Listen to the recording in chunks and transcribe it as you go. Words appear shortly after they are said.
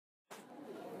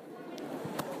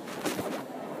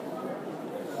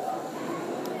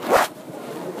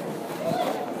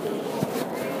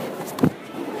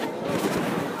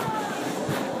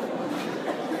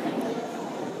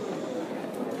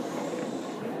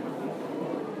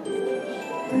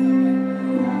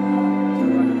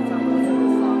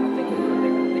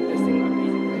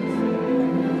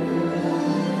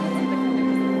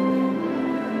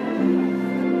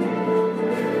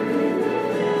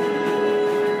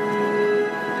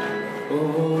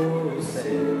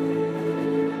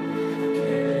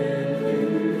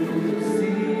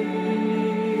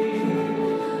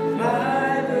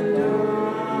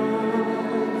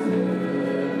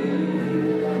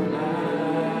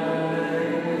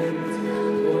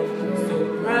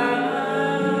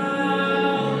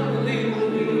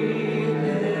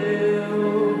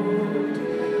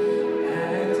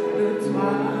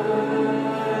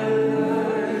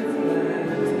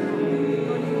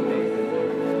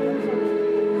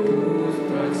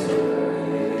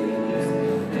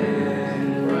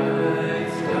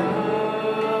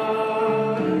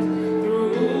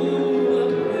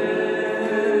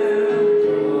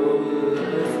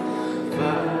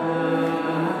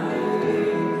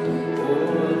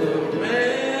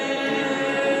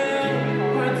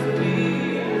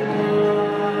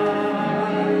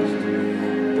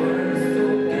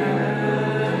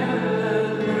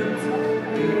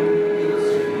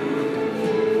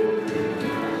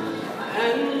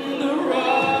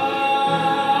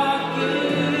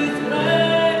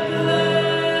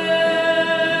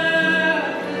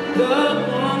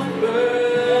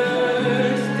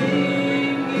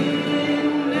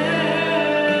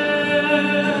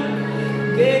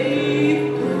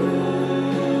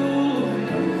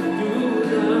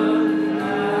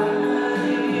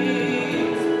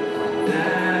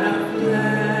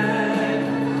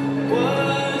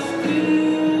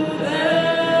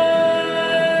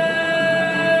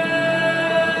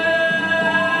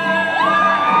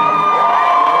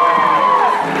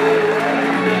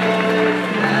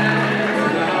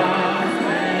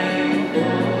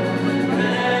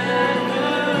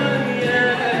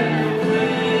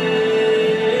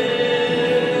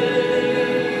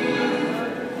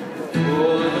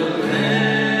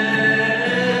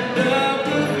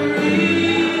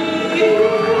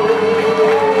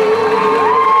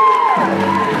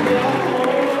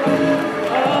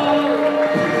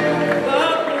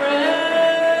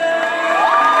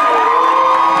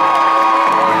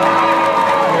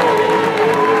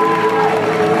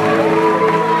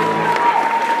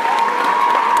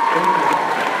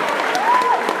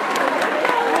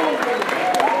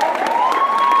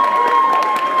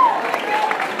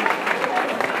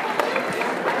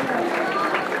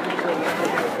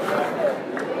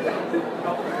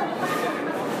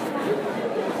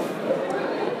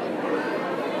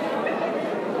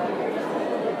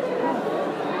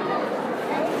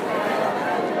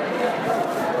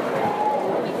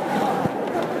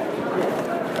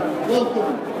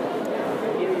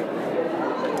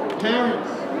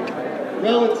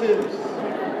relatives,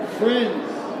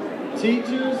 friends,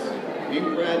 teachers,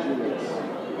 and graduates.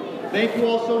 Thank you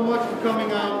all so much for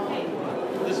coming out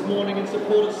this morning in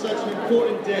support of such an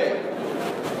important day.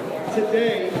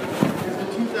 Today is the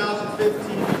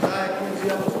 2015 Josiah Quincy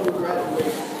School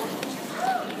Graduation.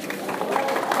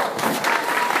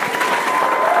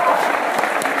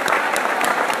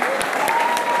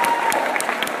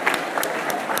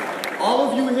 All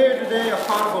of you here today are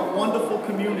part of a wonderful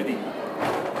community.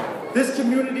 This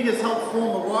community has helped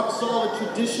form a rock-solid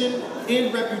tradition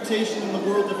and reputation in the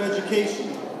world of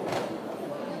education.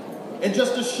 In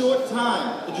just a short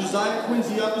time, the Josiah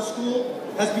Quincy Upper School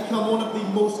has become one of the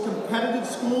most competitive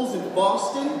schools in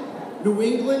Boston, New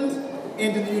England,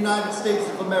 and in the United States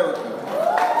of America.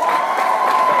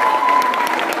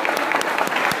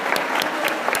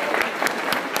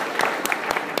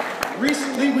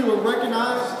 Recently, we were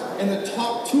recognized in the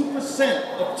top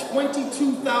 2% of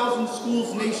 22,000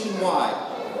 schools nationwide.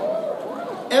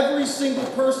 Every single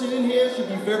person in here should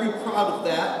be very proud of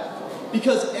that,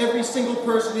 because every single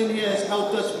person in here has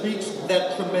helped us reach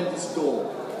that tremendous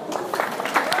goal.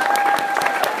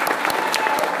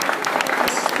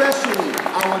 Especially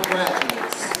our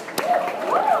graduates.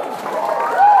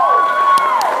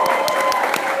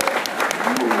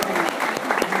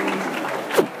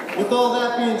 With all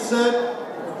that being said,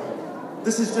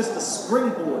 this is just a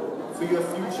springboard for your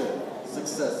future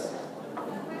success.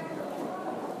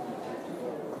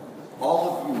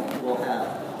 All of you will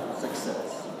have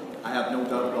success. I have no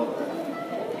doubt about that.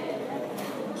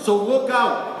 So look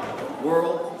out,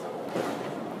 world.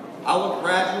 Our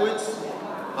graduates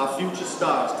are future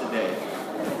stars today.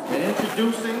 And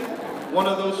introducing one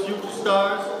of those future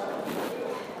stars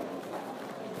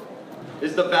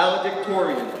is the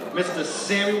valedictorian, Mr.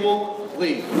 Samuel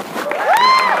Lee.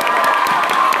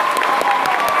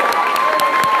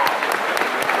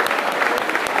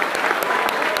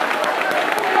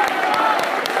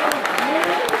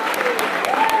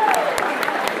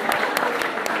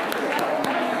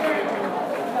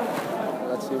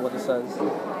 Let's see what it says.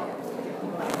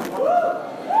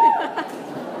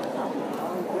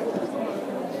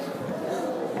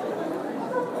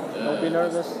 Don't be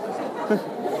nervous.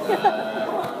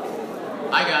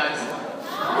 Hi guys.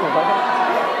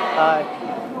 Hi.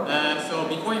 So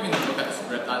before you even look at the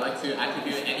script, I'd like to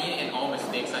attribute any and all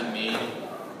mistakes I make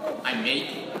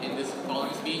in this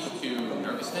following speech to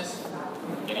nervousness.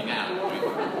 Getting that out, right?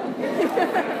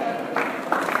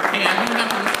 Hey, I'm moving up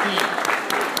from the screen.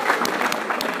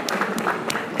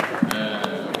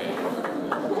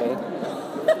 Okay.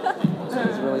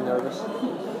 He's really nervous.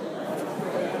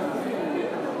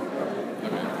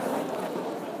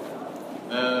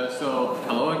 So,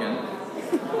 hello again.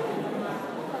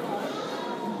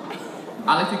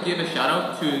 I'd like to give a shout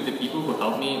out to the people who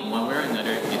helped me one way or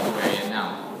another get to where I am now.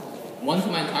 One to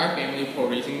my entire family for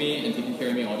raising me and taking care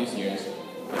of me all these years.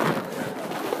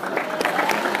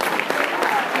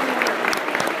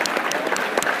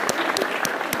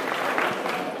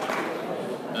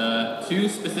 Two,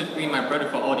 specifically my brother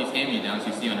for all these hand-me-downs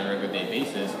you see on a regular day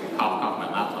basis. Cough, cough, my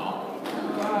laptop.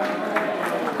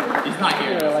 He's not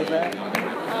here. Yeah, like that.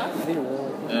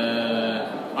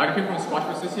 Are there people from Squash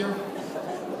Versus here?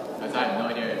 Because I have no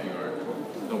idea if you are.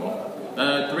 Oh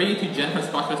well. Three, to Jen from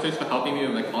Squash Versus for helping me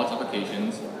with my college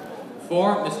applications.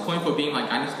 Four, Ms. Coyne for being my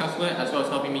guidance counselor as well as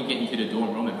helping me get into the dual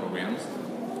enrollment programs.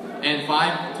 And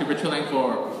five, to Richard Lang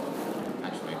for...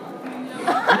 Actually.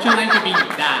 Richard Lang for being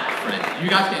that friend. You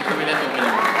guys can interpret that the way you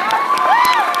want.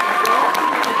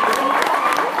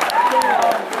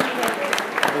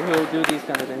 We'll do these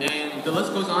kind of things. And the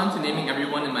list goes on to naming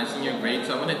everyone in my senior grade,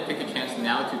 so I'm going to take a chance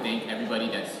now to thank everybody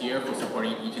that's here for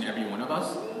supporting each and every one of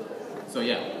us. So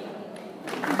yeah.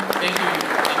 Thank you.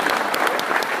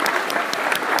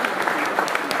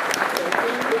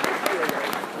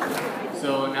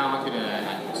 So now on to the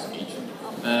actual speech.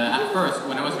 At first,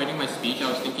 when I was writing my speech, I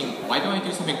was thinking, why don't I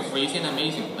do something crazy and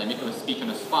amazing, like make a speech on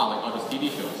the spot like all those TV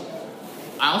shows?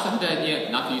 I also had the idea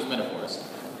not to use metaphors.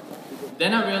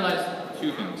 Then I realized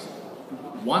two things.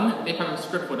 One, they have a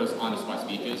script for those on-the-spot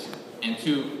speeches, and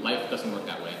two, life doesn't work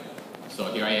that way.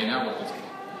 So here I am now with this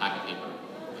pack of paper.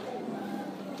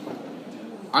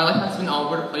 Our life has been all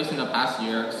over the place in the past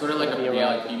year, sort of like a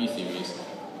reality TV series.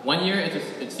 One year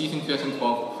it's season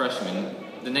 2012 freshman,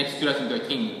 the next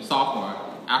 2013 sophomore,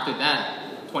 after that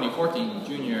 2014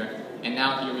 junior, and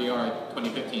now here we are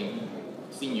 2015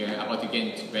 senior, about to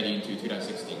get ready into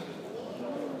 2016.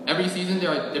 Every season there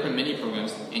are different mini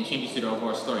programs and changes to the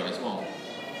overall story as well.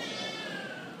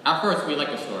 At first we like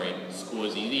the story. School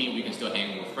is easy, we can still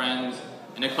hang with friends,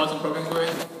 and the clubs and programs we're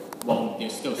in, well, they're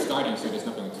still starting, so there's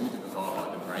nothing too difficult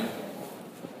about them, right?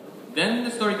 Then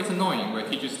the story gets annoying, where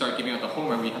teachers start giving out the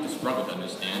homework we have to struggle to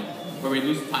understand, where we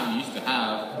lose the time we used to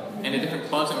have, and the different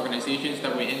clubs and organizations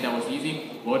that we're in that was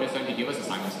easy, well, they're starting to give us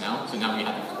assignments now, so now we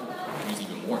have to use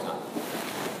even more time.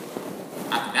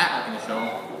 After that arc in the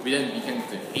show, we then begin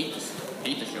to hate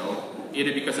the show,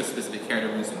 either because a specific character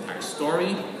ruins the entire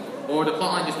story, or the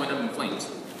plotline just went up in flames.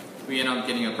 We end up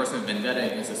getting a personal vendetta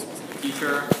against a specific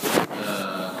teacher,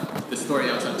 the story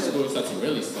outside the school starts to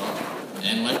really suck,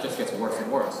 and life just gets worse and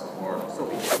worse, or so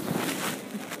we get.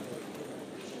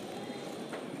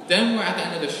 Then we're at the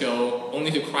end of the show,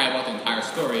 only to cry about the entire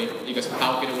story because of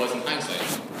how good it was in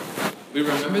hindsight. We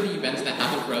remember the events that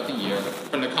happened throughout the year,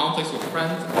 from the conflicts with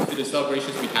friends to the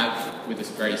celebrations we had with this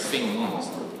very same ones.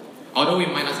 Although we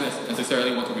might not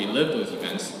necessarily want to relive those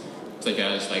events, such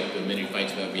as like the many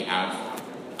fights that we have.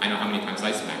 I know how many times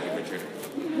I smacked you, Richard.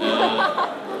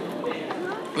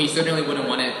 We certainly wouldn't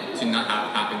want it to not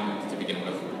have happened to begin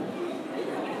with.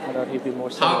 I thought he'd be more.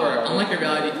 However, unlike a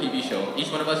reality TV show,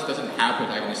 each one of us doesn't have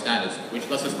protagonist status, which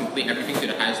lets us complete everything to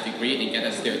the highest degree and get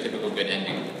a stereotypical good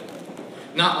ending.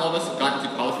 Not all of us got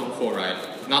into college with a full ride.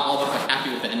 Not all of us are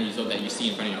happy with the end result that you see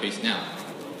in front of your face now.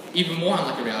 Even more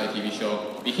unlike a reality TV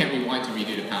show, we can't rewind to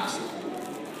redo the past.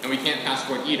 And we can't fast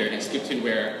forward either and skip to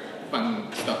where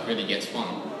fun stuff really gets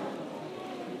fun.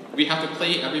 We have to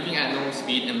play everything at normal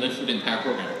speed and live through the entire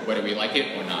program, whether we like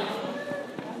it or not.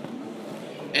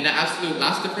 And the absolute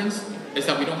last difference is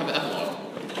that we don't have an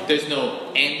epilogue. There's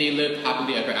no "and they lived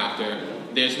happily ever after."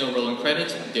 There's no rolling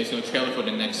credits. There's no trailer for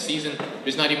the next season.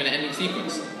 There's not even an ending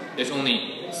sequence. There's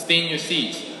only "stay in your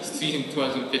seats." Season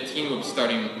 2015 will be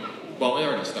starting. Well, it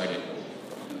already started.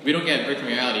 We don't get a break from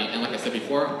reality, and like I said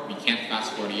before, we can't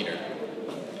fast forward either.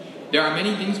 There are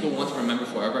many things we'll want to remember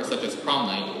forever, such as prom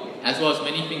night, as well as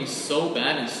many things so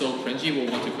bad and so cringy we'll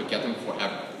want to forget them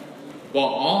forever. While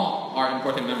all are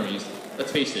important memories,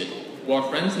 let's face it, will our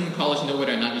friends in college know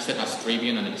whether or not you said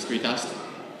Australian on a history test?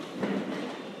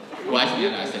 Well, actually,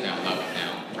 I said that out loud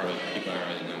now. Probably people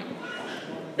already know.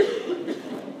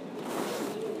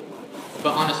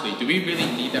 But honestly, do we really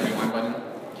need that rewind button?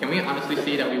 Can we honestly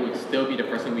say that we would still be the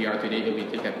person we are today if we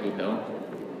take that blue pill?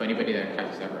 For anybody that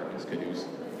catches that reference,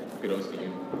 kudos to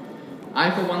you. I,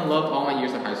 for one, loved all my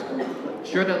years of high school.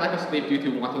 Sure, the lack of sleep due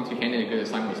to wanting to hand in a good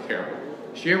assignment was terrible.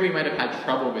 Sure, we might have had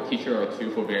trouble with a teacher or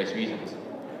two for various reasons.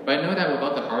 But I know that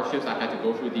without the hardships I had to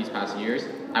go through these past years,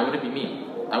 I wouldn't be me.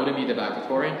 I wouldn't be the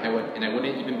valedictorian, and I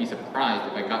wouldn't even be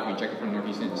surprised if I got rejected from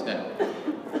Northeastern instead.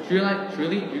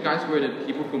 Truly, you guys were the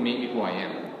people who made me who I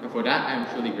am, and for that I am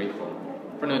truly grateful.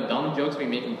 From the dumb jokes we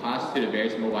made in class to the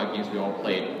various mobile games we all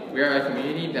played, we are a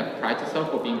community that prides itself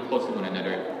for being close to one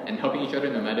another and helping each other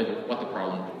no matter what the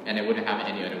problem, and I wouldn't have it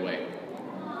any other way.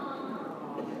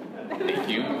 Thank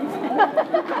you.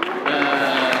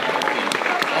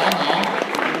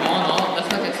 All in all, let's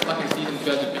not get stuck in season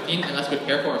 2015 and let's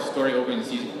prepare for our story over in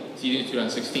season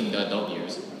 2016, the adult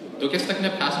years. Don't get stuck in the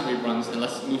past and reruns, and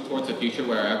let's move towards the future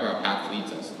wherever our path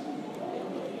leads us.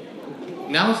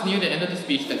 Now it's near the end of the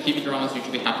speech that TV dramas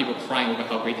usually have people crying over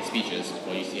how great the speech is.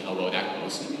 Well, you see how well that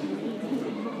goes.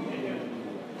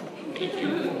 Thank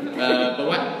you. But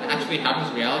what actually happens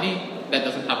in reality that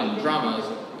doesn't happen in dramas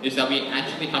is that we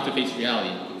actually have to face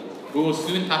reality. We will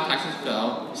soon have taxes to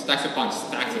file, stacks upon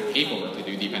stacks of paperwork to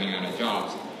do depending on our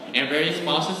jobs, and various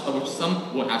bosses of which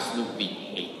some will absolutely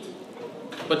hate.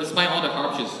 But despite all the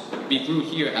hardships, we grew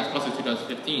here as class of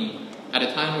 2015 at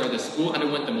a time where the school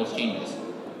underwent the most changes.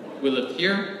 We lived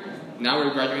here, now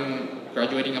we're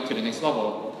graduating up to the next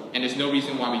level, and there's no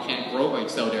reason why we can't grow or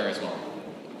excel there as well.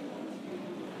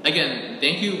 Again,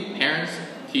 thank you parents,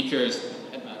 teachers,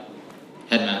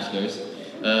 headmasters,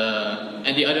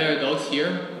 and the other adults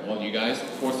here, all you guys,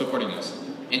 for supporting us.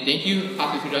 And thank you,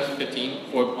 class of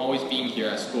 2015, for always being here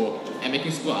at school and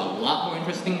making school a lot more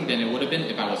interesting than it would have been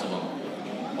if I was alone.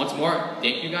 Once more,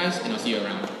 thank you guys, and I'll see you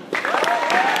around.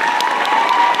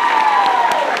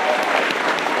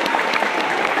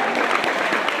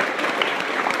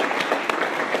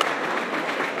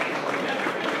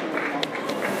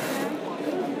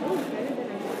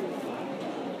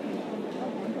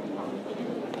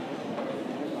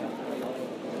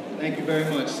 Thank you very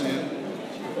much, Sam.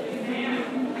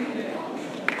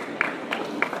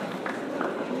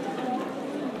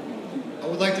 I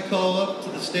would like to call up to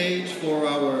the stage for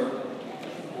our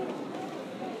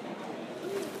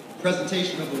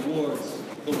presentation of awards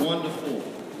the wonderful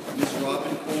Miss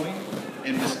Robin Coyne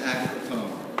and Miss Agatha Tom.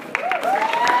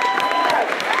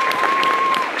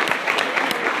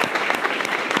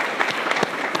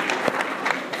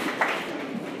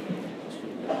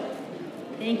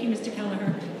 Thank you, Mr.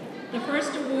 Kelleher. The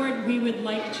first award we would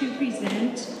like to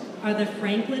present are the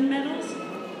Franklin Medals.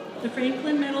 The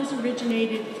Franklin Medals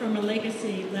originated from a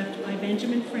legacy left by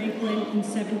Benjamin Franklin in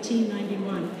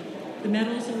 1791. The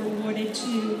medals are awarded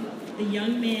to the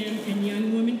young man and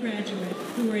young woman graduate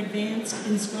who are advanced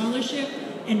in scholarship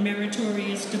and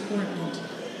meritorious deportment.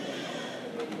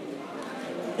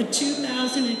 The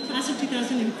class of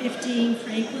 2015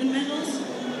 Franklin Medals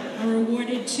are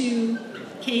awarded to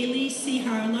Kaylee C.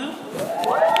 Harlow,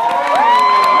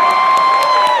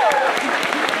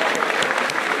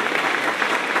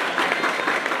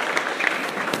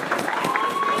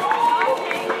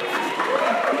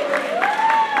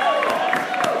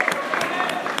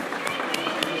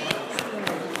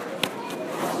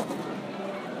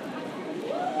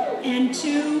 and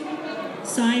to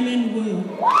Simon Wu.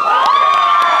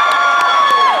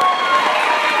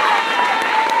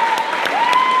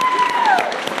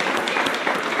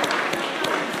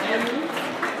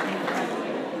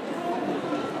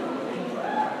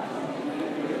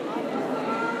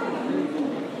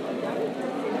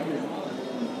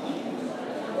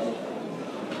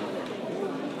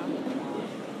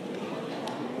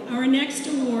 Our next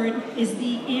award is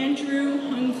the Andrew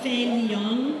Hung Fei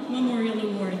Leong Memorial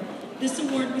Award. This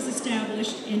award was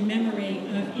established in memory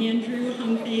of Andrew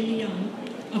Hung Fei Leong,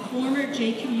 a former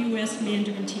JQUS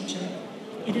Mandarin teacher.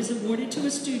 It is awarded to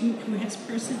a student who has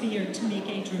persevered to make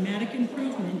a dramatic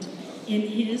improvement in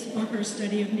his or her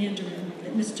study of Mandarin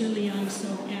that Mr. Leong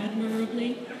so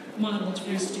admirably modeled for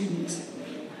his students.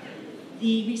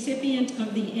 The recipient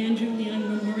of the Andrew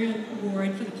Leong Memorial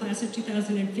Award for the class of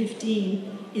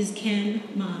 2015 is Ken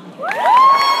Ma.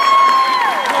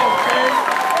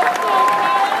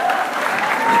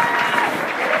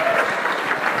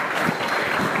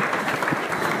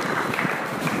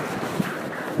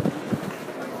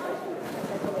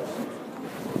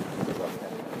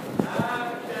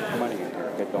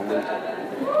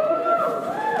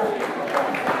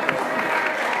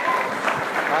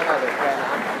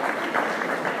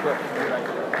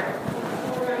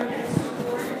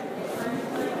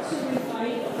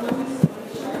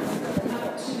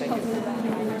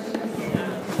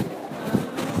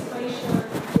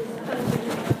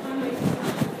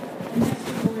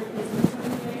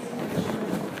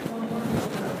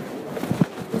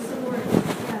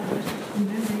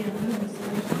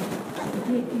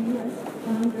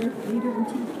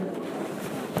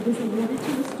 It is awarded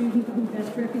to a student who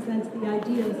best represents the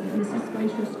ideals that Mrs.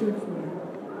 Spicer stood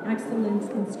for: excellence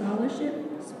in scholarship,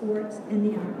 sports, and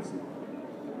the arts.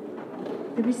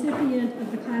 The recipient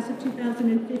of the class of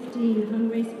 2015 Hung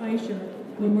Wei Spicer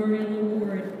Memorial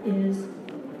Award is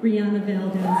Brianna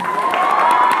Valdez.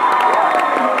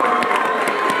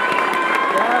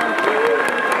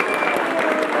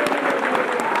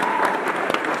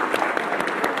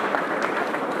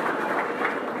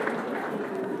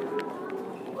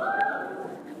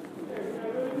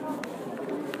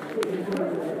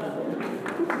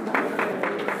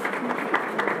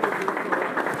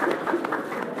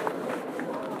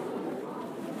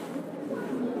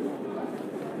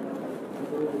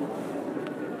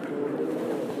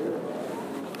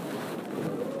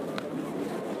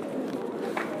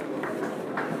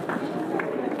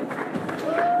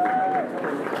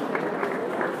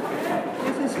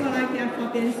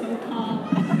 Been so tall.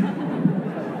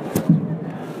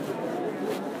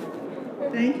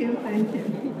 Thank you, thank you.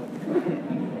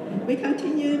 We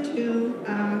continue to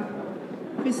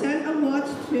present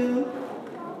awards to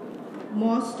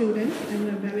more students, and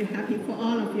we're very happy for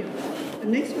all of you. The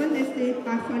next one is the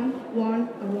Bafan Wong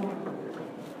Award.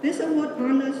 This award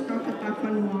honors Dr.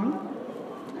 Bafan Wong,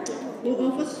 who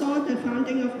oversaw the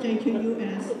founding of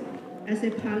JQUS as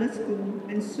a pilot school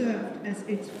and served as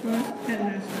its first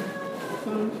headmaster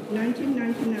from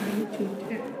 1999 to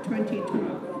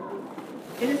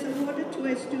 2012. It is awarded to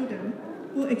a student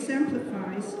who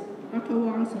exemplifies Dr.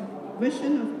 Wong's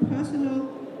vision of personal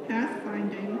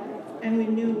pathfinding and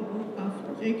renewal of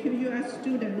JQUS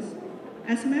students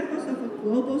as members of a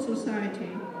global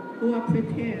society who are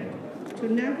prepared to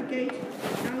navigate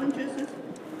the challenges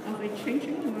of a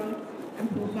changing world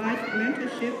and provide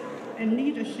mentorship and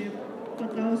leadership for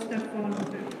those that follow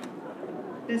them.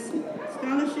 This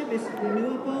scholarship is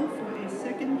renewable for a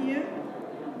second year,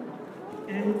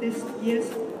 and this year's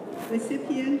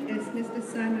recipient is Mr.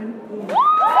 Simon Wu.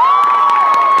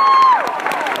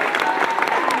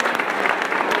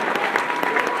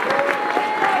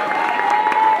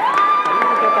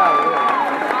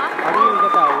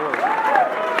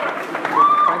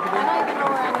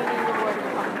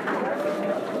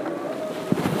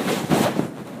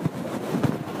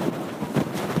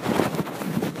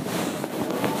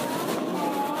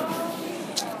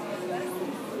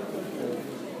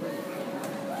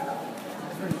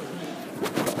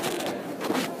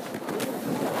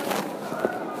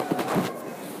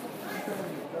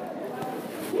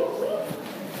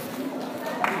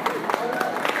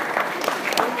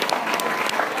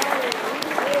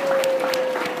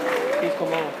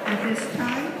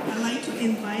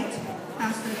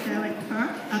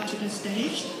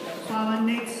 stage for our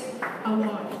next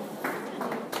award.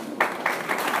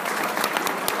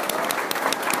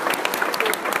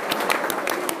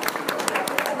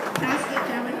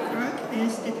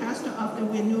 Is the pastor of the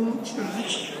Renewal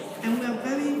Church, and we are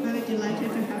very, very delighted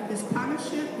to have this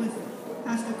partnership with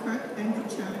Pastor Kirk and the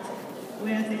church,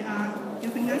 where they are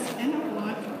giving us an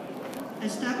award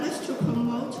established to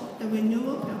promote the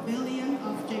Renewal Pavilion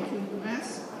of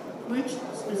JQUS, which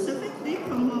specifically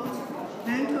promotes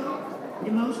mental,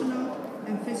 emotional,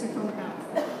 and physical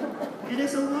health. It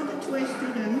is awarded to a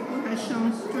student who has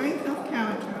shown strength of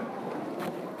character,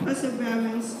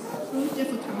 perseverance through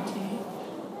difficulty,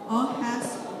 or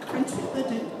has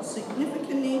contributed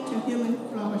significantly to human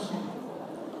flourishing.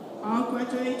 All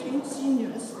graduating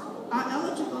seniors are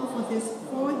eligible for this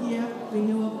 4-year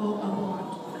Renewable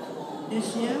Award.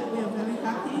 This year, we are very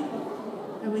happy.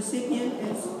 The recipient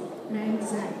is Meng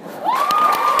Zhang.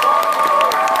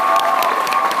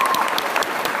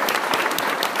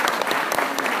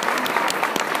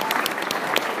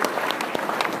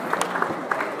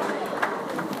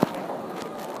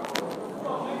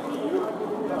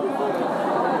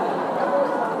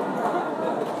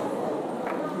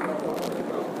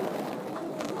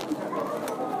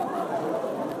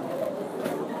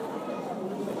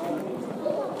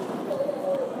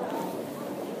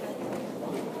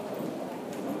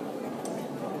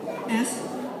 As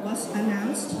was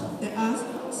announced, there are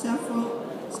several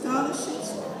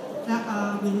scholarships that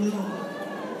are renewable.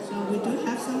 So we do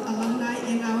have some alumni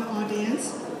in our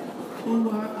audience who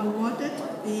were awarded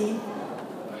the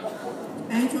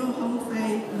Andrew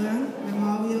Humphrey Leung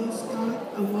Memorial Scholar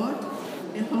Award,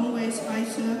 the Hongwei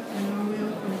Spicer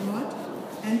Memorial Award,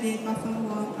 and the Buffalo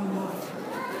Wong Award.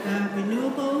 The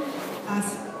renewable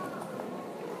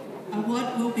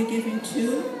award will be given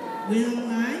to William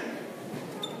Lai,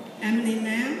 Emily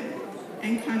Lam,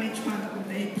 and Connie Trump. Will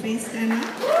they please stand up?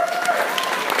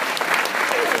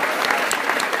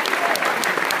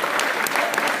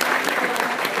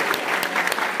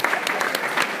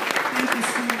 Thank you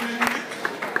so very much.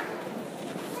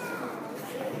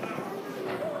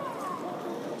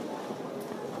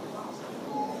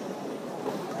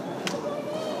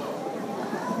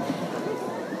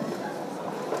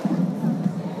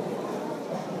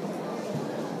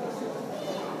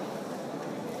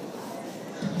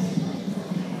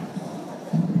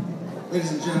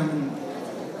 Ladies and gentlemen,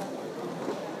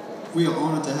 we are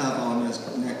honored to have our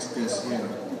next guest here.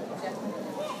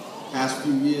 Past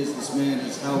few years, this man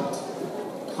has helped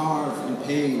carve and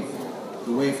pave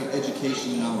the way for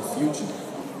education in our future,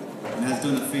 and has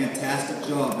done a fantastic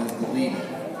job as the leader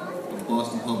of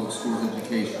Boston Public Schools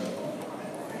education.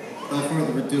 Without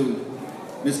further ado,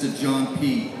 Mr. John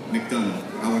P.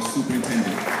 McDonough, our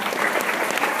superintendent.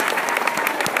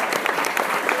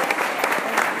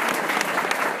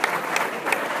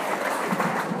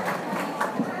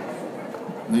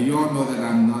 Now, you all know that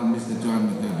I'm not Mr. John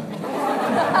McDonough.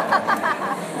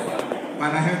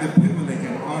 But I have the privilege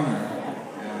and honor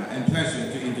and pleasure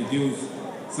to introduce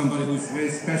somebody who's very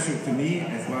special to me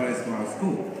as well as to our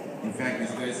school. In fact,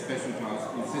 it's very special to our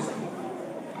school system.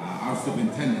 Our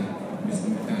superintendent, Mr.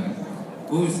 McDonough,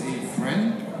 who is a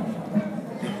friend,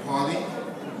 a colleague,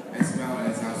 as well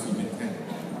as our superintendent.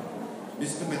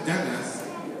 Mr.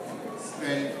 McDonough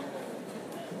spent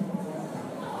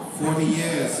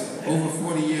over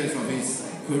 40 years of his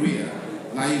career,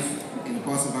 life in the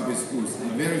Boston Public Schools, a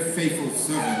very faithful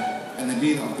servant and the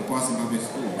leader of the Boston Public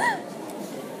Schools.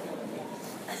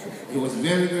 He was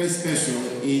very, very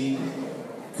special in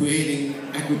creating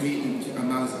equity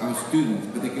amongst our students,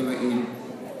 particularly in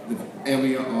the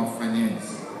area of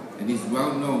finance. And he's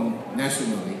well known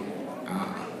nationally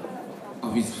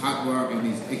of his hard work and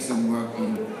his excellent work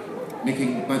in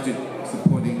making budget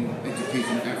supporting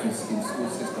education efforts in school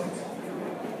systems.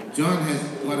 John has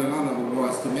got a lot of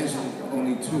awards, to mention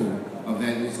only two of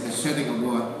that is the Sheddick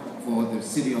Award for the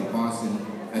City of Boston,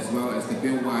 as well as the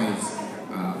Bill Wise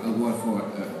Award for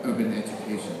Urban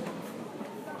Education.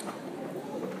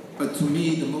 But to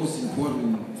me, the most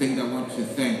important thing that I want to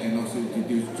thank and also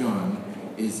introduce John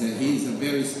is that he's a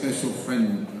very special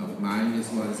friend of mine as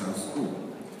well as our school.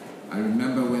 I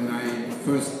remember when I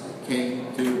first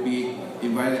came to be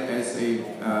invited as a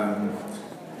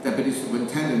deputy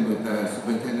superintendent with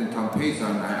Superintendent Tom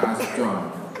Payson, I asked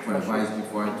John for advice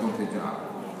before I took the job.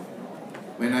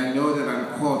 When I know that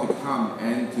I'm called to come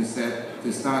and to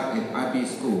start an IB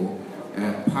school,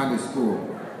 a pilot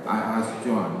school, I asked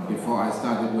John before I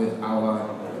started with our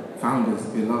founders,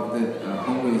 beloved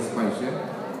Hongwei Spicer,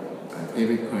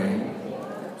 David Crane,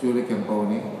 Julie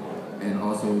Camboni, and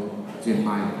also Jim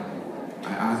Meyer.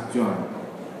 I asked John,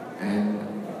 and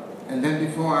And then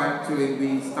before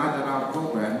we started our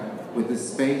program with the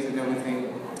space and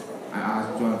everything, I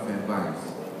asked John for advice.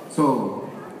 So,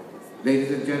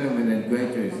 ladies and gentlemen and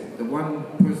graduates, the one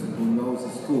person who knows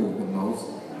the school the most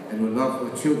and who loves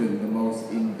the children the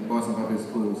most in the Boston Public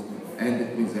Schools and the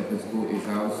Quincy Public School is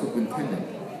our superintendent,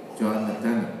 John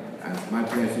McDonough. And it's my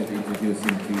pleasure to introduce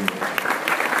him to you.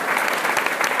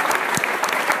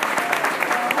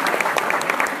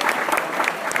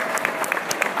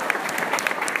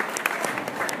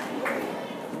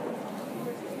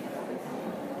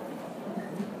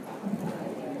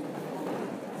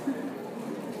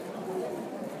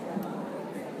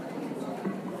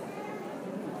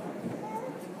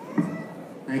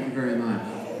 Thank you very much.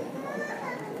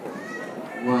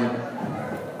 What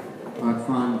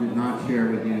Fon did not share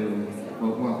with you,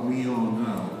 but what we all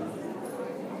know,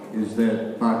 is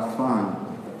that Bot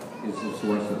Fon is the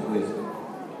source of wisdom.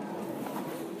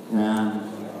 And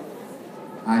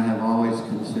I have always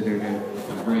considered it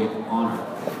a great honor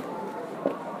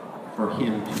for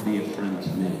him to be a friend to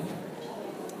me.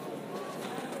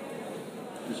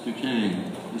 Mr.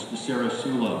 Chang, Mr.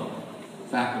 Sarasulo,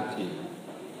 faculty,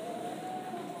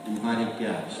 invited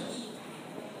guests.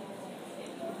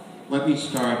 Let me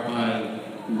start by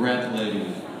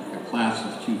congratulating the class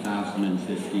of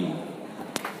 2015.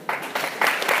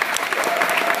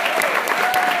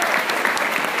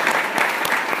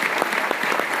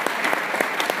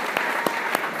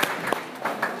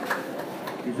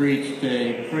 You've reached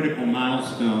a critical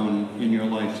milestone in your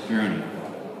life's journey.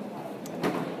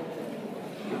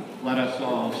 Let us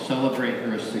all celebrate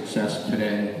your success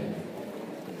today.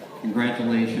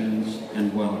 Congratulations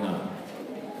and well done.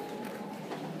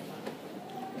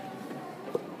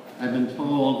 I've been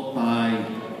told by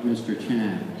Mr.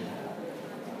 Chan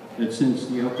that since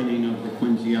the opening of the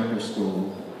Quincy Upper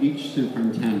School, each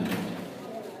superintendent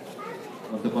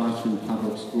of the Boston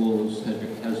Public Schools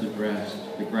has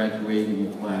addressed the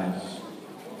graduating class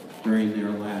during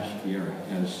their last year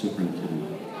as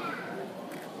superintendent.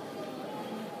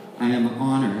 I am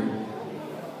honored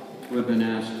to have been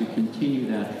asked to continue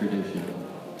that tradition,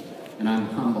 and I'm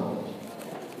humbled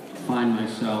to find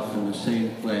myself in the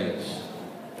same place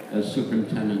as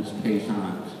Superintendents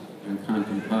Paysant and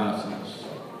Contemplazes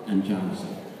and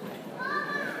Johnson.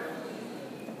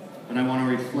 But I want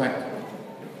to reflect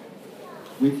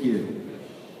with you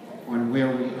on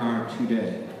where we are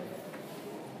today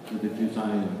with the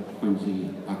Josiah Quincy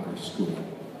Upper School.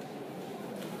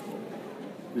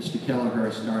 Mr.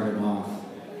 Kelleher started off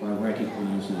by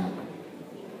recognizing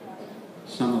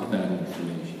some of that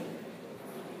information.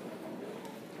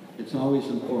 It's always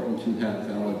important to have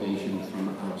validation from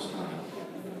outside.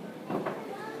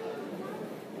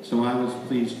 So I was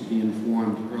pleased to be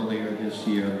informed earlier this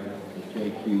year that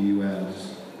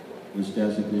JQUS was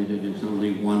designated as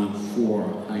only one of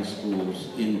 4 high schools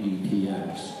in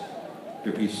BPS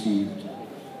that received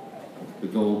the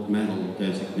gold medal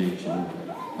designation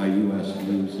by U.S.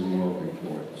 News and World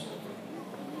Reports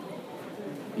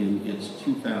in its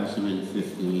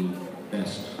 2015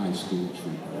 Best High Schools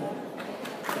report.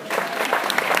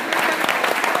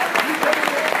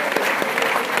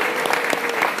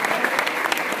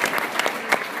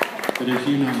 But as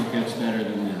you know, it gets better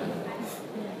than that.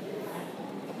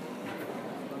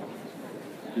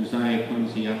 Josiah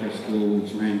Quincy Upper School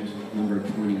was ranked number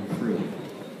 23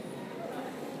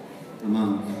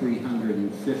 among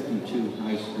 352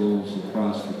 high schools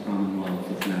across the Commonwealth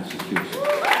of Massachusetts.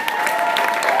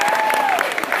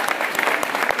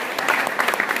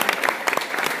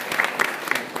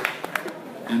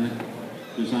 And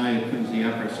Josiah Quincy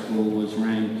Upper School was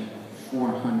ranked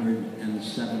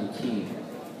 417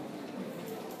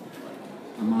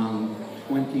 among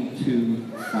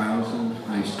 22,000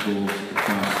 high schools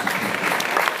across the country.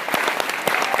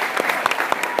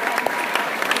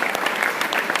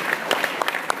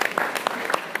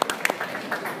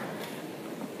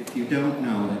 If you don't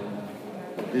know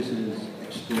it, this is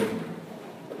extraordinary.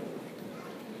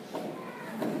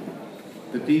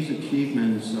 But these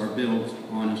achievements are built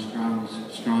on a strong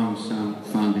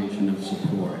foundation of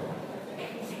support.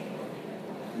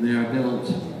 They are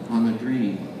built on the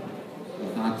dream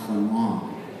of Dr. Fon Long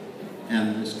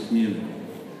and this community.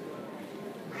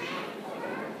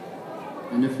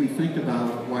 And if we think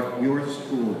about what your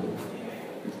school,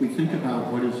 if we think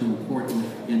about what is important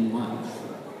in life,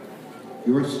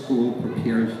 your school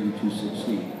prepares you to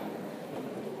succeed.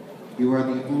 You are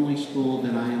the only school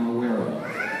that I am aware of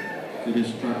that is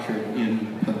structured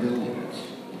in pavilions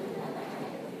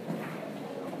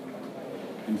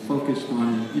and focused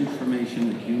on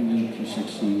information that you need to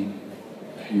succeed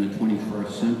in the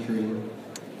 21st century,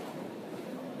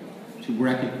 to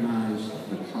recognize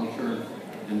the culture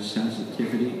and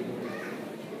sensitivity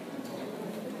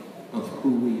of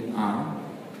who we are,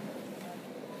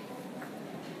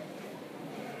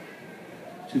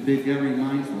 to be very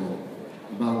mindful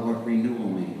about what renewal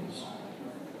means,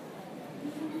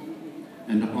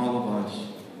 and all of us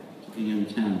to be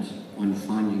intent on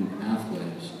finding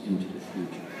pathways into the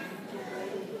future.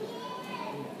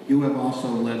 You have also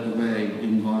led the way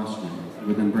in Boston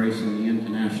with embracing the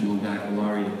international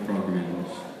baccalaureate programs,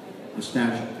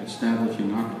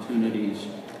 establishing opportunities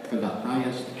for the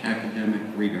highest academic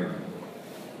rigor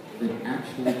that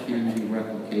actually can be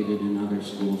replicated in other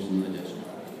schools in the district.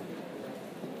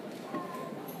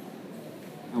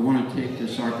 I want to take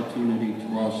this opportunity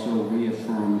to also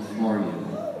reaffirm for you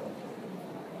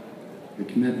the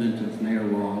commitment of Mayor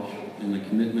Walsh and the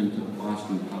commitment of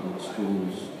Boston Public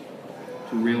Schools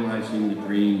to realizing the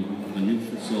dream of a new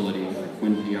facility for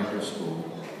Quincy Upper School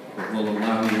that will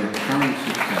allow your current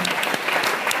success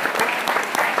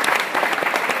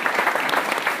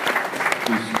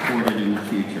to be supported in the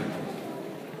future.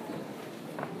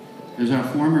 As our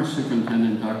former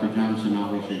superintendent, Dr. Johnson,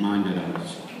 always reminded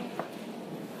us,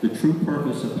 the true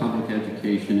purpose of public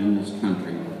education in this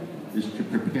country is to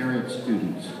prepare its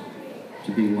students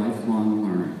to be lifelong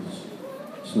learners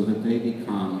so that they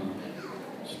become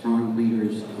strong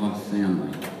leaders of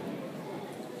family,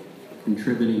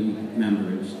 contributing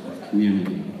members of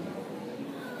community,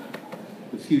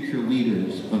 the future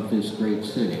leaders of this great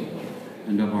city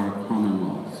and of our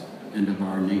Commonwealth and of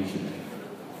our nation,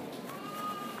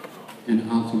 and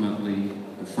ultimately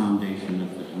the foundation of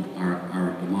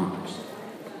our democracy.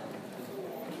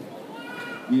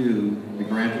 You, the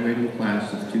graduating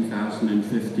class of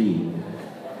 2015,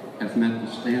 have met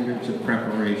the standards of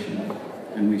preparation,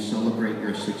 and we celebrate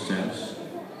your success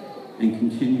and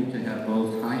continue to have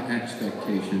both high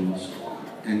expectations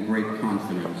and great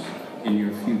confidence in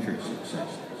your future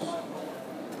successes.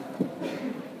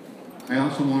 I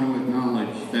also want to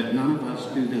acknowledge that none of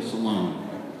us do this alone.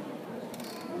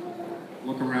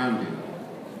 Look around you.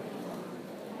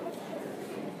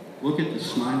 Look at the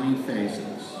smiling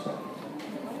faces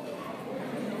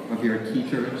of your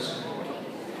teachers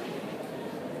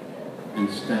and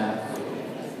staff,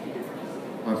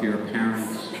 of your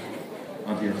parents,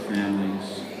 of your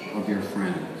families, of your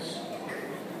friends.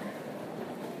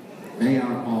 They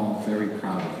are all very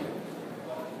proud of you.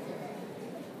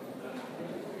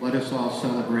 Let us all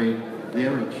celebrate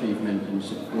their achievement in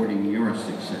supporting your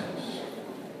success.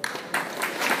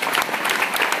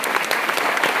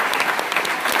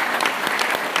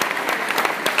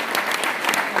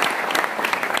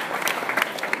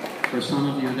 For some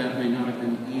of you, that may not have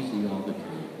been easy all the time.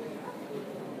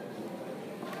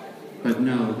 But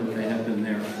know that they have been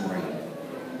there for you.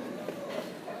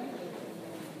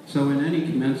 So in any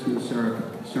commencement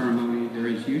ceremony, there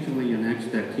is usually an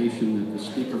expectation that the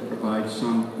speaker provides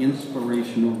some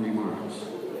inspirational remarks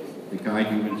that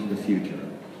guide you into the future.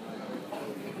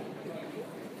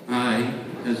 I,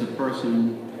 as a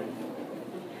person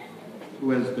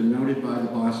who has been noted by the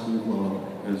Boston Globe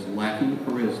as lacking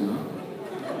charisma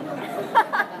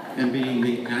and being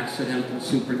the accidental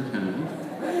superintendent,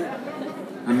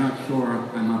 I'm not sure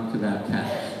I'm up to that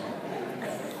task.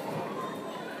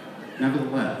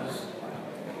 Nevertheless,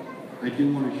 I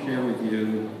do want to share with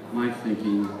you my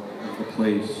thinking of the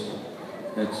place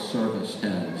that service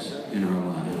has in our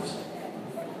lives.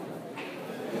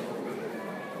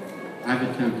 I've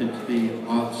attempted to be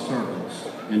of service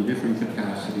in different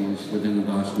capacities within the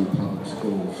Boston Public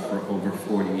Schools for over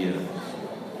 40 years.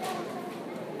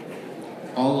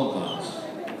 All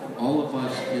of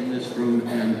us in this room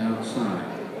and outside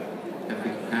have the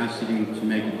capacity to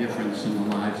make a difference in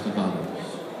the lives of others.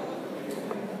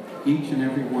 Each and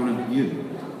every one of you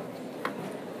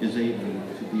is able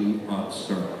to be of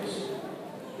service.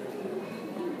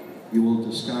 You will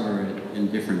discover it in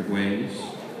different ways,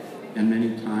 and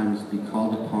many times be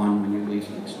called upon when you least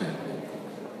expect it.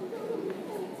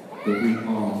 But we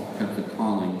all have the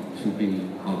calling to be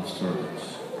of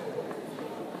service.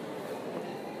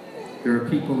 There are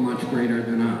people much greater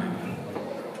than I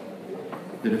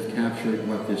that have captured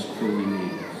what this truly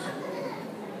means.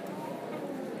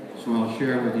 So I'll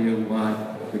share with you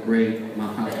what the great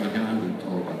Mahatma Gandhi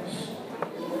told us.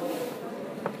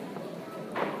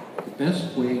 The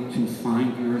best way to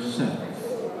find yourself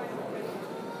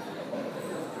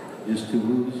is to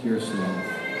lose yourself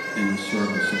in the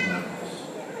service of others.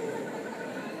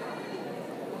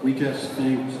 We just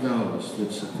thank those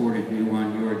that supported you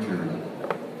on your journey,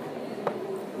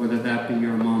 whether that be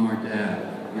your mom or dad,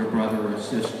 your brother or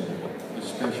sister, a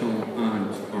special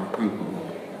aunt or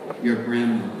uncle, your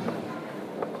grandmother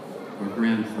or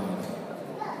grandfather,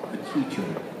 a teacher,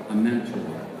 a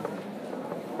mentor,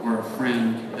 or a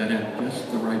friend that at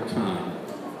just the right time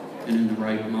and in the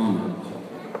right moment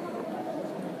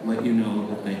let you know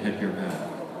that they had your back.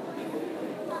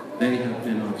 They have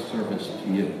been of service to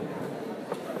you.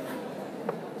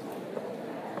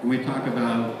 When we talk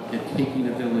about it taking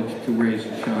a village to raise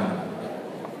a child,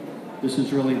 this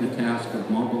is really the task of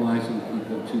mobilizing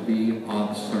people to be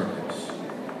of service.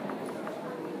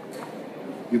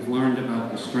 You've learned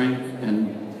about the strength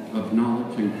of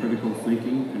knowledge and critical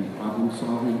thinking and problem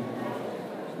solving.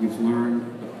 You've learned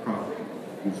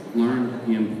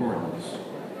the importance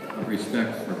of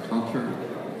respect for culture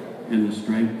and the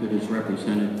strength that is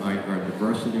represented by our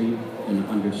diversity and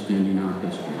understanding our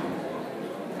history.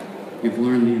 You've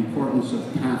learned the importance of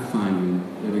pathfinding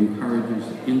that encourages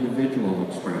individual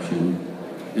expression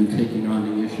in taking on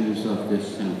the issues of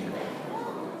this century.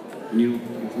 And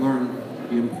you've learned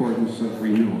the importance of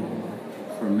renewal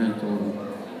for mental,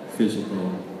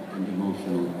 physical, and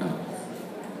emotional health.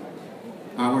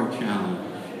 Our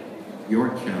challenge, your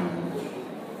challenge,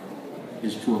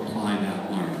 is to apply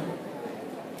that learning.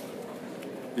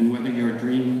 And whether your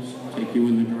dreams take you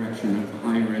in the direction of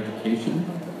higher education,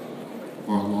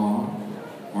 or law,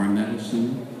 or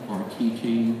medicine, or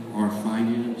teaching, or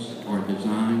finance, or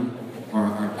design, or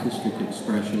artistic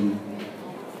expression,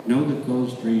 know that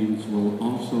those dreams will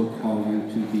also call you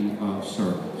to be of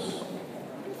service.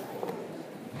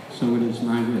 So it is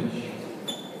my wish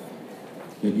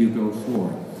that you go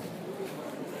forth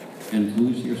and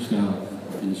lose yourself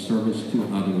in service to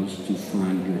others to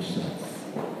find yourself.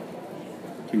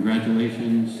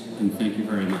 Congratulations, and thank you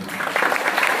very much.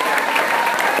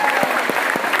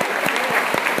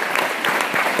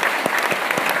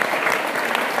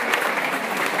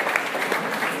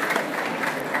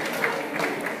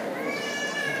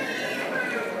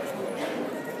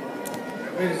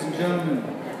 Ladies and gentlemen,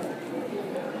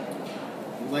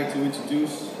 I'd like to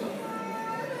introduce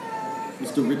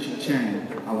Mr. Richard Chang,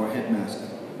 our headmaster.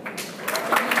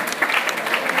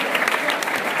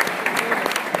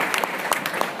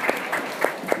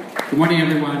 Good morning,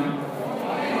 everyone.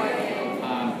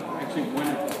 Actually, one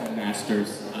of the headmasters.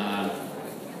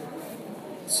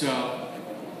 So,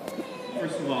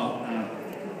 first of all,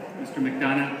 Mr.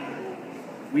 McDonough,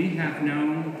 we have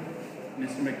known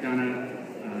Mr. McDonough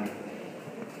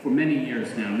for many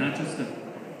years now, not just the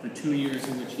 2 years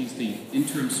in which he's the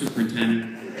interim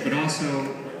superintendent, but also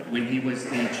when he was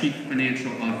the chief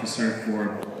financial officer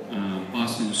for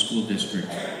Boston School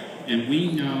District. And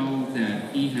we know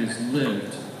that he has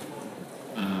lived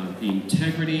the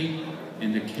integrity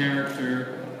and the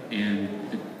character and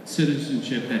the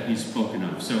citizenship that he's spoken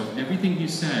of. So everything he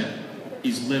said,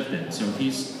 he's lived it. So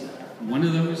he's one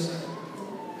of those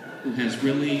who has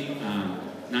really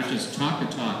not just talked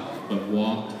the talk, but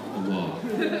walked the walk.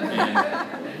 And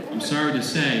I'm sorry to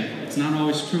say, it's not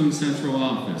always true in central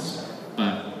office,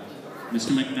 but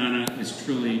Mr. McDonough is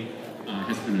truly,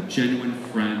 has been a genuine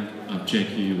friend of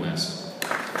JQUS.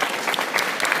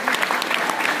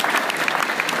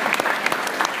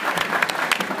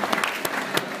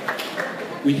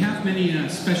 We have many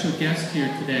special guests here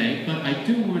today, but I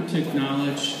do want to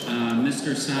acknowledge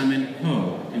Mr. Simon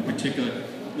Ho in particular.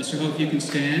 Mr. Ho, if you can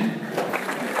stand.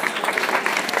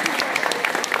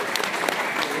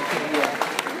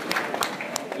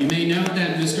 You may know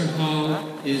that Mr.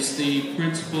 Ho is the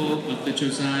principal of the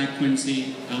Josiah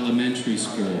Quincy Elementary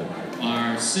School,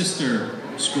 our sister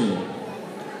school.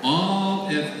 All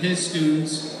of his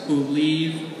students who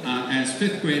leave as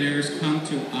 5th graders come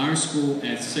to our school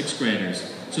as 6th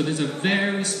graders. So there's a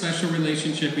very special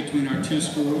relationship between our two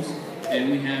schools, and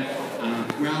we have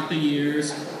throughout the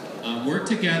years worked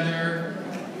together,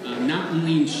 not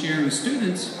only in sharing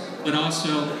students, but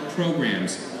also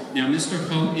programs. Now, Mr.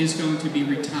 Ho is going to be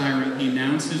retiring. He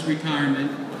announced his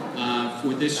retirement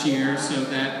for this year, so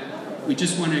that we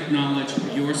just want to acknowledge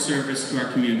your service to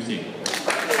our community.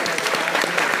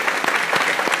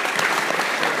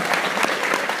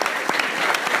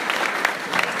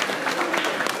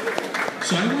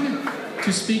 So I wanted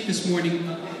to speak this morning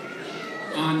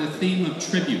on the theme of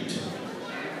tribute.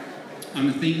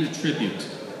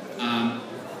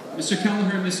 Mr.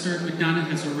 Kelleher and Mr. McDonough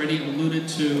has already alluded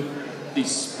to the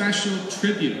special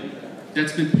tribute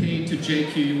that's been paid to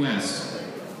JQUS.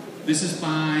 This is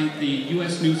by the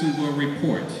U.S. News and World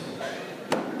Report.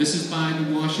 This is by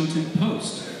the Washington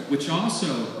Post, which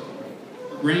also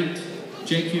ranked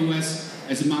JQUS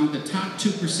as among the top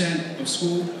 2% of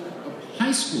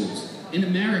high schools in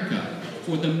America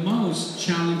for the most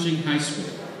challenging high school.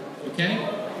 Okay?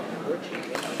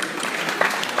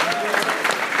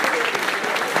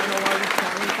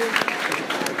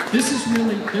 This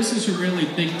is a really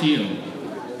big deal.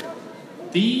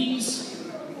 These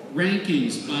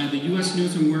rankings by the U.S.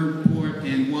 News and World Report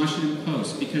and Washington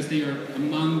Post, because they are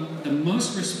among the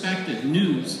most respected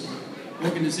news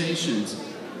organizations.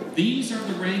 These are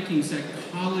the rankings that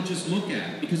colleges look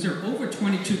at, because there are over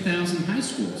 22,000 high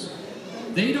schools.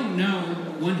 They don't know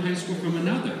one high school from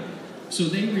another. So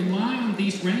they rely on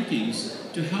these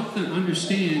rankings to help them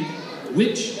understand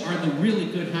which are the really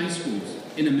good high schools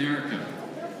in America.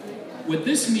 What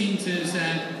this means is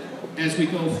that as we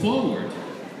go forward,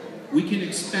 we can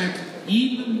expect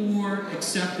even more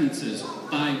acceptances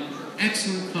by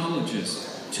excellent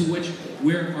colleges to which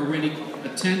we're already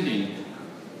attending.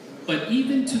 But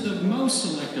even to the most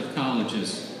selective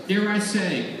colleges, dare I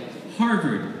say,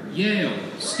 Harvard, Yale,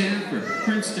 Stanford,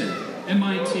 Princeton,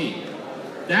 MIT,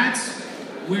 that's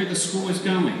where the school is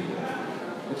going.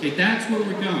 Okay, that's where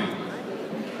we're going.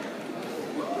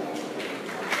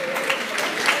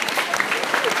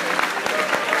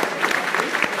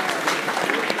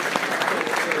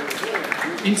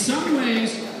 In some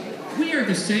ways, we are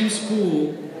the same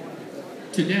school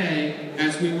today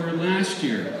as we were last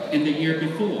year and the year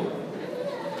before.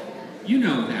 You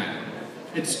know that.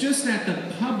 It's just that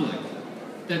the public,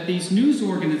 that these news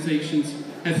organizations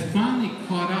have finally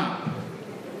caught up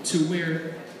to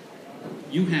where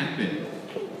you have been.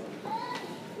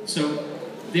 So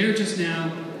they're just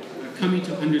now coming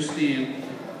to understand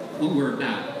what we're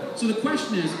about. So the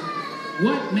question is,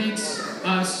 what makes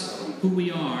us who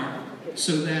we are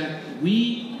so that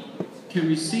we can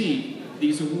receive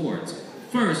these awards?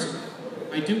 First,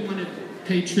 I do want to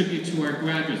pay tribute to our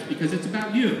graduates because it's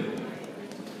about you.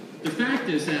 The fact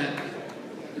is that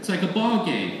it's like a ball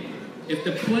game. If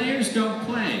the players don't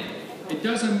play, it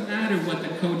doesn't matter what the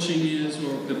coaching is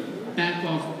or the back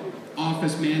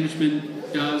office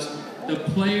management does. The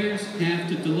players have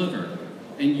to deliver.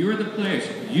 And you're the players.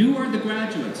 You are the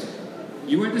graduates.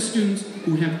 You are the students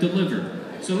who have delivered.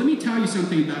 So let me tell you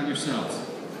something about yourselves.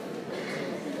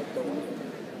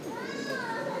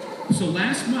 So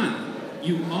last month,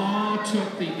 you all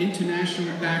took the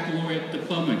International Baccalaureate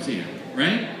Diploma exam,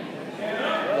 right?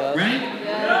 Yeah. Right?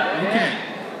 Yeah. Okay.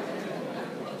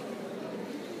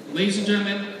 Ladies and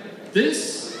gentlemen,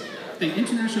 the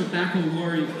International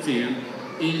Baccalaureate exam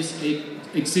is an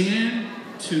exam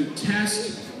to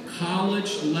test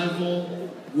college-level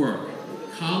work,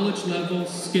 college-level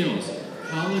skills,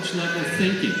 college-level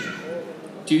thinking.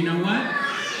 Do you know what?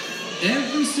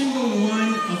 Every single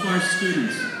one of our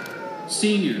students,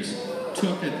 seniors,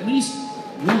 took at least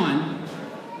one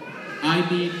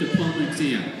IB diploma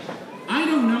exam. I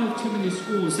don't know too many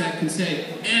schools that can say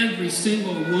every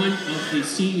single one of the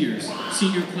senior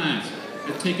class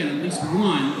have taken at least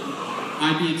one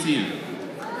IB exam.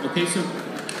 Okay, so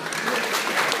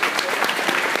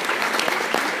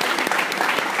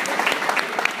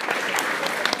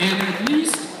and at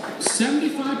least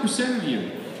 75% of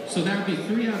you, so that would be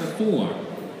 3 out of 4,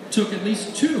 took at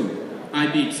least 2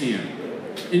 IB exams.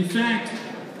 In fact,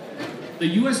 the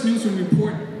U.S. News and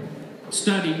Report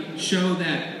study showed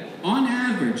that on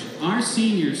average, our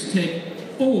seniors take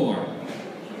 4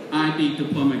 IB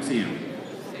diploma exams.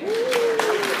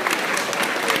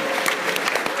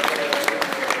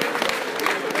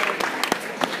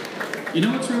 You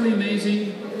know what's really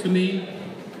amazing to me?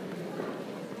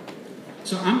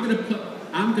 So I'm gonna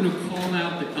call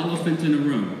out the elephant in the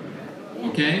room,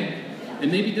 okay?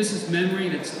 And maybe this is memory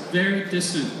that's very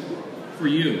distant for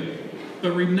you.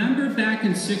 But remember back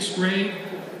in 6th grade?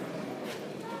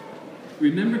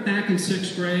 Remember back in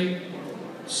 6th grade?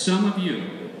 Some of you,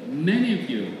 many of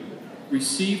you,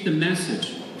 received a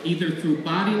message either through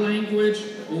body language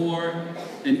or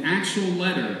an actual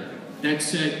letter that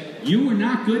said you were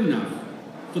not good enough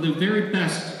for the very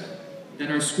best that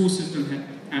our school system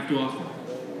have to offer.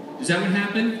 Is that what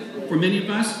happened for many of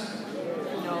us?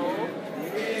 No.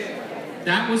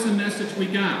 That was the message we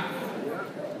got.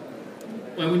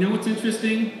 Well, we know what's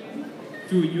interesting?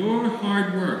 Through your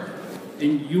hard work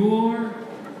and your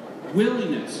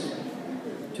willingness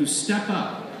to step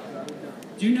up.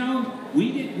 Do you know,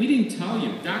 we didn't tell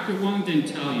you. Dr. Wong didn't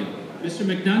tell you. Mr.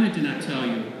 McDonough did not tell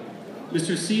you.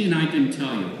 Mr. C and I didn't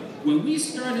tell you. When we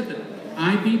started the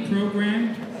IB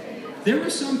program, there were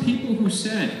some people who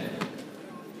said,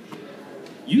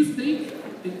 you think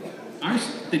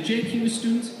the JQUS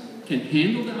students can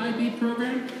handle the IB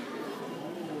program?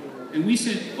 And we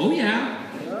said, oh yeah,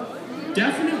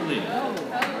 definitely.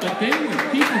 But there were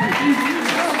people who didn't believe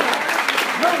us.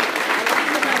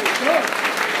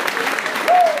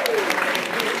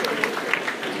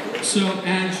 So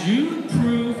as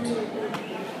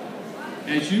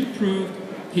you proved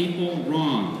people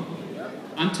wrong,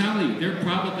 I'm telling you, there are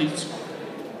probably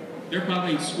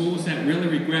schools that really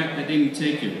regret that they didn't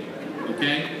take you,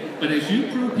 okay? But as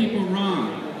you prove people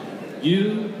wrong,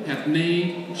 you have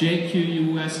made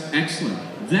JQUS excellent.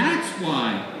 That's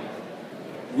why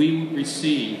we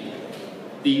receive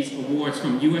these awards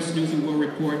from U.S. News and World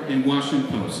Report and Washington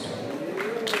Post.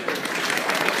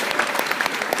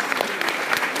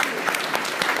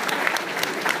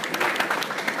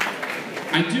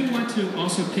 I do want to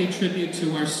also pay tribute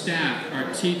to our staff,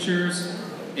 our teachers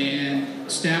and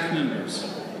staff members.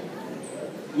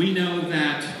 We know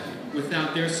that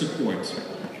without their support,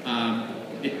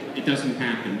 it doesn't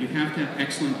happen. You have to have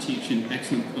excellent teaching,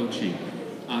 excellent coaching.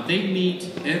 They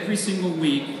meet every single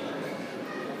week.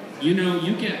 You know,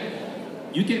 you get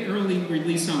early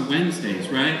release on Wednesdays,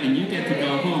 right? And you get to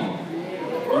go home.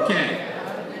 Okay.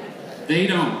 They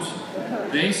don't.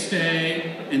 They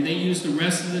stay and they use the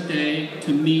rest of the day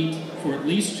to meet for at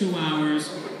least 2 hours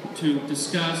to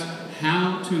discuss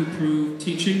how to improve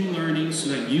teaching and learning so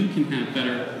that you can have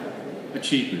better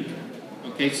achievement.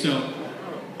 Okay, so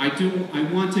I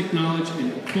want to acknowledge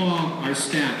and applaud our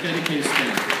staff, dedicated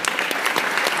staff.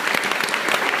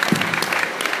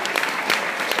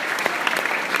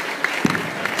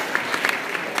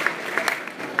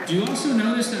 Do you also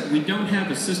notice that we don't have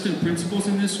assistant principals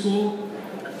in this school?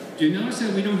 Do you notice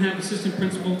that we don't have assistant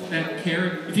principals that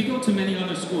care? If you go to many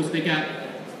other schools, they got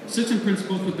assistant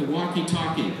principals with the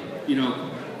walkie-talkie, you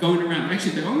know, going around.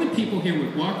 Actually, the only people here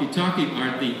with walkie-talkie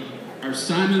are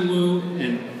Simon Wu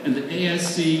and the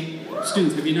ASC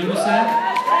students. Have you noticed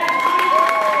that?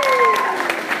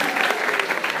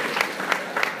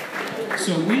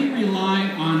 So we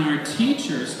rely on our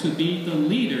teachers to be the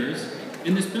leaders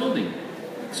in this building.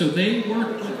 So they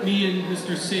work with me and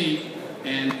Mr. C,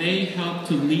 and they help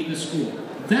to lead the school.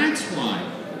 That's why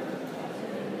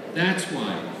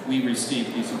we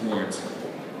receive these awards.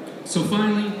 So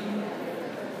finally,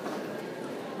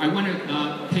 I want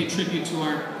to pay tribute to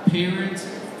our parents,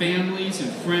 families,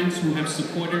 and friends who have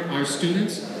supported our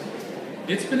students.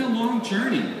 It's been a long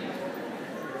journey.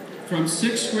 From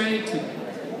 6th grade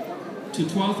to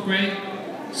 12th grade,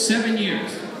 7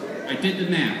 years. I did the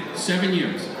math, 7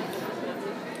 years.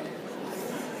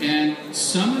 And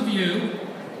some of you,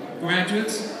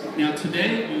 graduates, now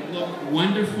today you look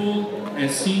wonderful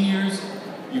as seniors.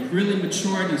 You've really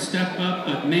matured and stepped up,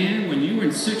 but man, when you were in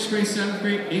 6th grade, 7th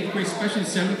grade, 8th grade, especially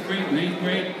 7th grade and 8th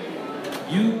grade,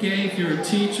 you gave your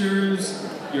teachers,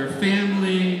 your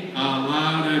family, a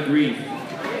lot of grief.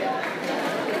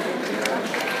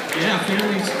 Yeah,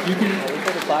 families,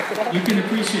 you can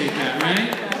appreciate that,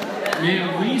 right?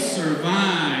 Man, we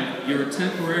survived your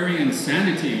temporary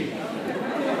insanity.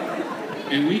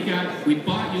 And we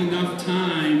bought you enough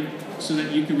time so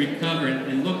that you can recover,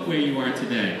 and look where you are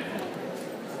today.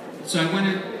 So I want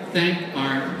to thank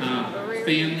our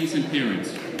families and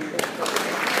parents.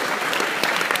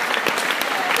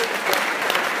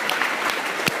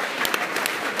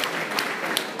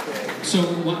 So,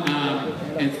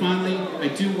 and finally, I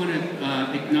do want to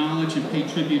acknowledge and pay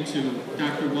tribute to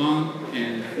Dr. Wong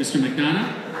and Mr.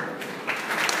 McDonough.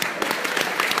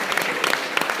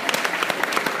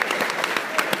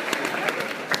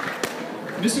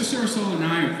 Mr. Sarasol and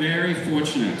I are very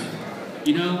fortunate.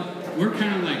 You know, we're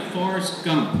kind of like Forrest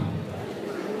Gump.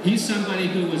 He's somebody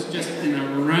who was just in the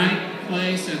right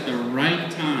place at the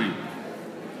right time.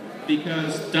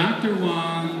 Because Dr.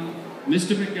 Wong,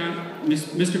 Mr.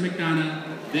 McDonough,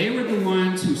 they were the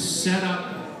ones who set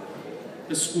up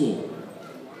the school.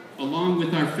 Along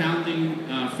with our founding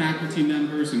faculty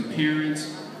members and parents,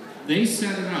 they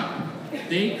set it up.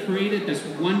 They created this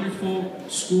wonderful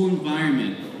school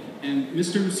environment. And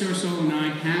Mr. Sarasol and I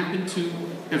happened to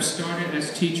have started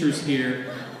as teachers here,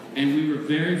 and we were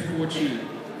very fortunate,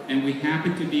 and we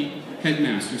happened to be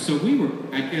headmasters. So we were,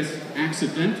 I guess,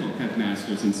 accidental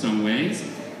headmasters in some ways.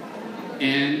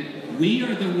 And we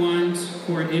are the ones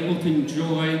who are able to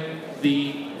enjoy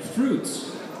the fruits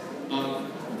of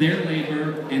their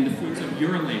labor and the fruits of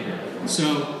your labor.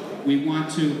 So we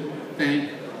want to thank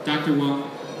Dr. Wong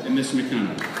and Mr.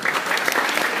 McDonough.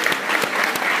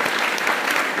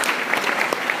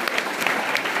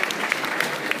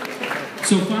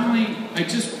 So finally, I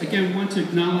just, again, want to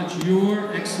acknowledge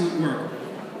your excellent work.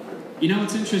 You know,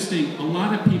 it's interesting. A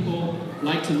lot of people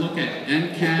like to look at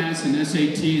MCAS and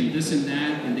SAT and this and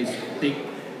that, and they think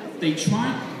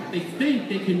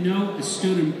they can know a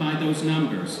student by those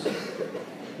numbers.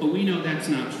 But we know that's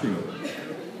not true.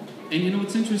 And you know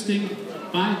what's interesting?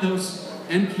 By those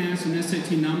MCAS and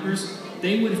SAT numbers,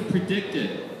 they would have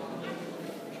predicted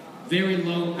very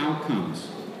low outcomes.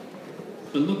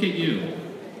 But look at you.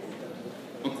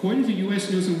 According to U.S.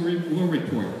 News and World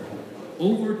Report,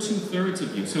 over 2/3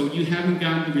 of you, so you haven't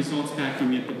gotten the results back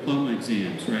from your diploma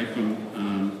exams, right, from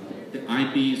the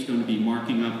IB is going to be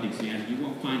marking up the exam. You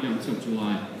won't find out until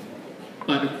July.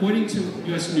 But according to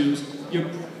U.S. News,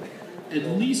 at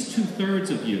least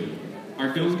 2/3 of you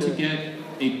are going to get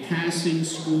a passing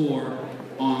score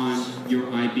on your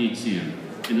IB exam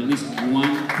in at least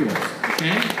one course,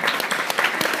 okay?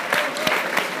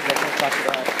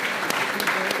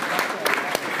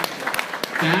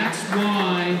 That's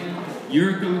why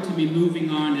you're going to be moving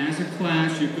on as a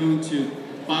class. You're going to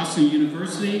Boston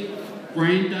University,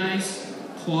 Brandeis,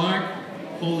 Clark,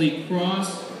 Holy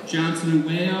Cross, Johnson &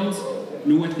 Wales,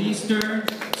 Northeastern,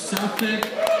 Suffolk,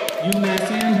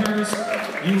 UMass Amherst,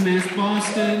 UMass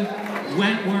Boston,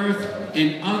 Wentworth,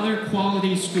 and other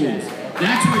quality schools.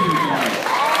 That's where you're going.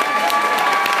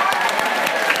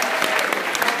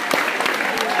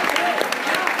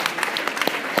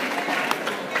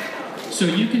 So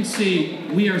you can see,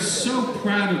 we are so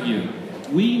proud of you.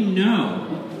 We know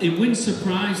it wouldn't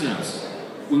surprise us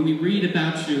when we read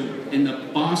about you in the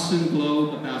Boston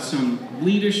Globe about some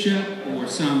leadership or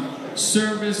some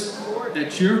service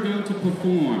that you're going to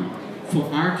perform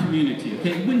for our community,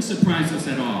 okay? It wouldn't surprise us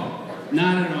at all.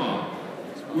 Not at all.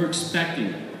 We're expecting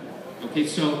it. Okay,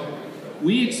 so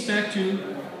we expect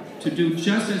you to do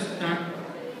just as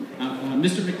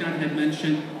Mr. McDonough had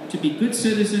mentioned, to be good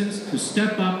citizens, to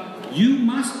step up. You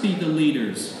must be the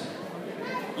leaders.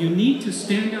 You need to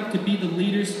stand up to be the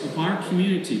leaders of our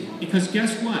community. Because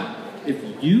guess what? If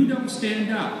you don't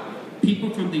stand up,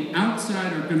 people from the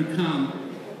outside are going to come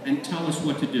and tell us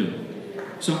what to do.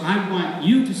 So I want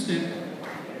you to stand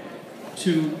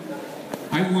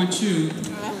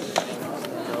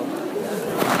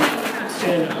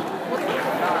up.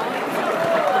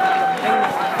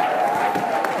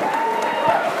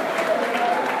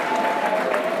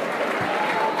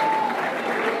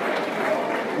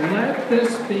 Let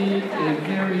this be a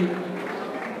very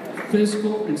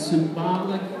physical and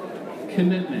symbolic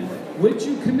commitment. Would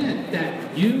you commit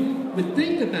that you would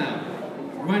think about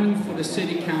running for the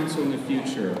city council in the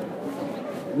future,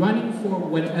 running for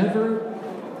whatever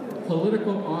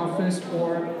political office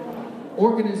or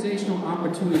organizational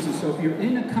opportunities? And so if you're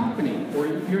in a company or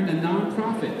you're in a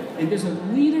nonprofit and there's a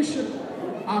leadership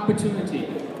opportunity,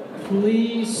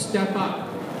 please step up,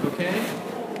 okay?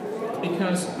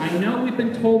 Because I know we've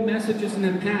been told messages in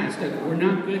the past that we're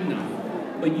not good enough,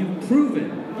 but you've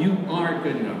proven you are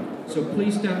good enough. So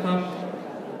please step up.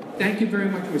 Thank you very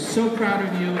much. We're so proud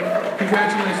of you.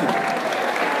 Congratulations.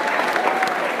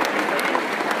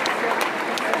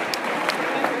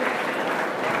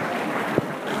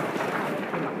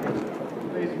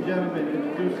 Ladies and gentlemen,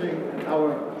 introducing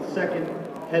our second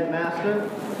headmaster,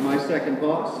 my second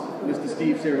boss, Mr.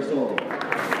 Steve Sarasoldi.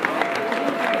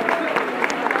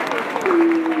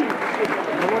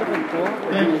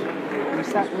 Thank you.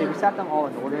 We sat them all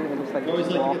in order. It looks like Always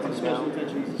like to get some special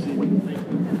attention to see.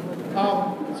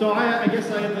 So I guess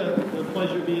I have the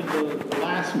pleasure of being the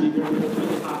last speaker. It's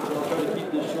really hot, so I'll try to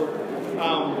keep this short. I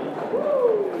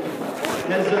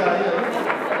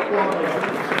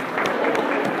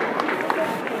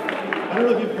don't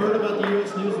know if you've heard about the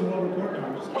U.S. News and World Report. No,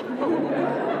 I'm just kidding.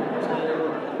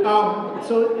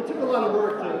 So it took a lot of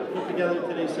work to put together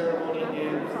today's ceremony,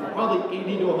 and probably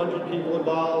 80 to 100 people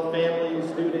involved, families,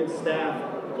 students, staff.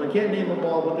 So I can't name them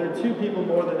all, but there are two people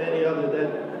more than any other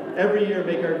that every year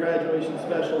make our graduation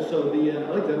special. So I'd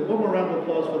like to one more round of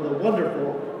applause for the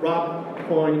wonderful Rob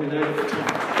Coyne and Edward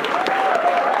Thomas.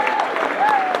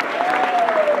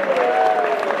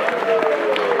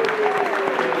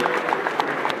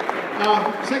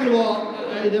 Second of all,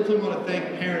 I definitely want to thank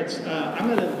parents. I'm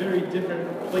at a very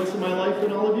different place in my life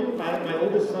than all of you. My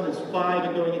oldest son is 5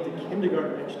 and going into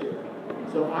kindergarten next year.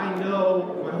 So I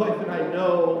know, my wife and I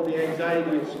know the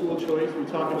anxiety of school choice. We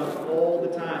talk about it all the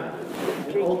time.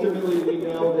 And ultimately, we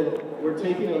know that we're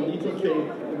taking a leap of faith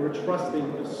and we're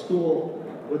trusting the school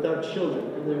with our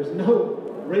children. And there's no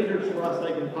greater trust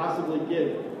I can possibly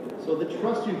give. So the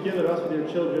trust you've given us with your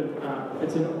children,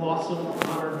 it's an awesome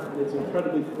honor. It's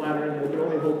incredibly flattering, and we can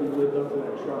only hope we've lived up to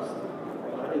that trust.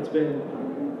 It's been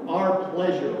our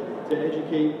pleasure to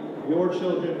educate your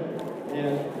children,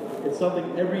 and it's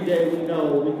something every day we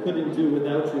know we couldn't do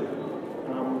without you.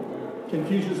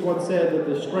 Confucius once said that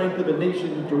the strength of a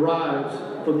nation derives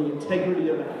from the integrity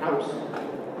of a house.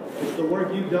 It's the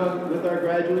work you've done with our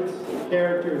graduates,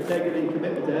 character, integrity, and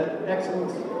commitment to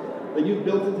excellence that you've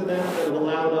built into them that have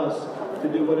allowed us to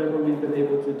do whatever we've been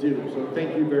able to do. So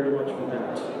thank you very much for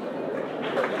that.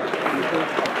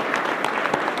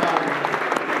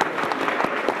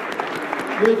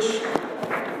 Which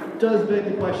does beg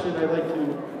the question. I'd like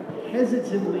to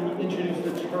hesitantly introduce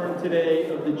the term today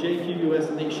of the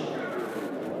JQUS Nation.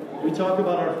 We talk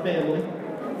about our family,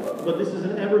 but this is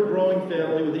an ever-growing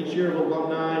family with each year of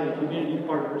alumni and community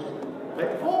partners. My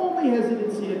only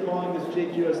hesitancy at calling this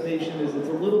JQUS Nation is it's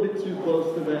a little bit too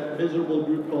close to that miserable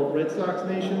group called Red Sox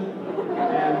Nation.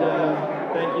 And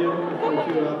thank you for a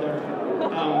few out there.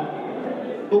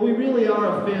 But we really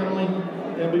are a family,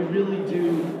 and we really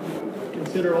do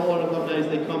consider all our alumni as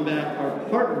they come back our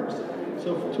partners.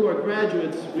 So to our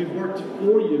graduates, we've worked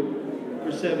for you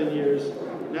for 7 years.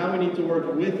 Now we need to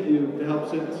work with you to help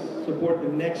support the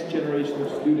next generation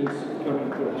of students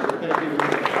coming through. So thank you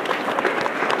very much.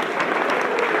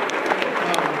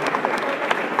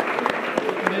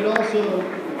 And also,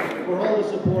 for all the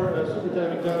support,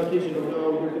 Superintendent McDonough, in case you don't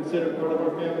know, you're considered part of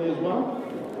our family as well.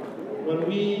 When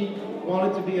we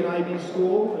wanted to be an IB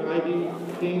school, and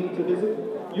IB came to visit,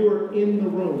 you were in the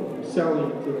room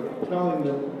selling it to them, telling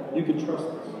them you could trust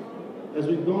us. As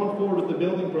we've gone forward with the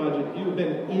building project, you've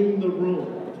been in the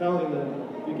room telling them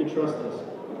you could trust us.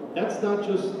 That's not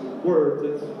just words,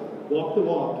 it's walk the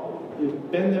walk.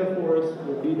 You've been there for us,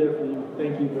 we'll be there for you.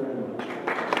 Thank you very much.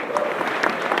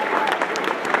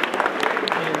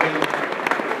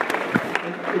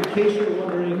 In case you're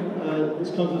wondering,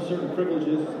 this comes with certain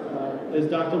privileges. As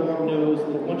Dr. Wong knows,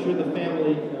 that once you're in the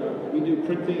family, we do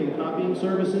printing and copying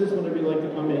services whenever you'd like to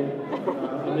come in.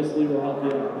 And Ms. Lee will help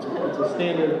you out. It's a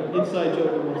standard inside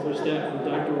joke amongst our staff and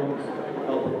Dr. Wong's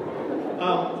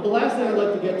help. The last thing I'd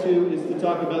like to get to is to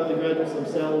talk about the graduates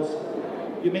themselves.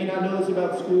 You may not know this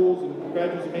about schools, and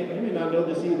graduates you may not know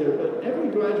this either, but every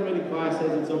graduating class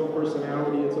has its own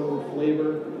personality, its own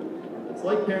flavor. It's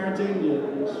like parenting,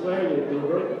 you swear,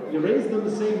 you raise them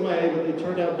the same way, but they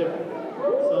turn out different.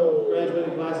 Some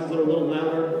graduating classes are a little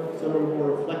louder, some are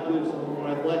more reflective, some are more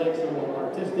athletic, some are more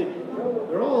artistic.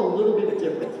 They're all a little bit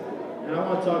different. And I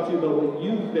want to talk to you about what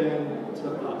you've been to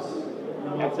us. And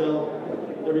I want to tell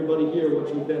everybody here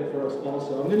what you've been for us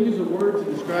also. I'm going to use a word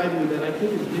to describe you that I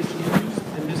think is misused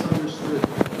and misunderstood.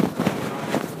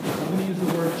 I'm going to use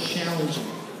the word challenging.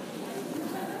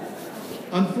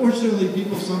 Unfortunately,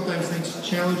 people sometimes think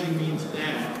challenging means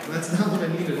bad. That's not what I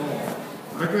mean at all.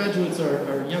 Our graduates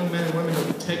are young men and women of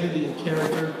integrity and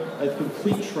character. I have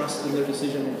complete trust in their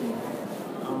decision making.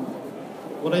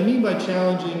 What I mean by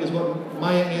challenging is what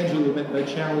Maya Angelou meant by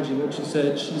challenging when she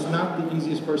said she's not the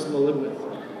easiest person to live with.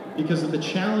 Because of the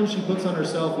challenge she puts on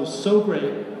herself was so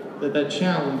great that that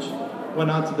challenge went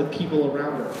on to the people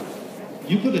around her.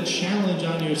 You put a challenge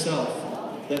on yourself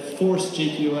that forced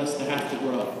JQUS to have to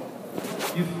grow.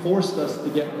 You forced us to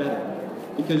get better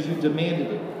because you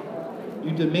demanded it.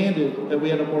 You demanded that we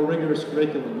had a more rigorous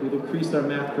curriculum. We've increased our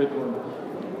math curriculum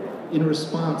in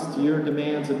response to your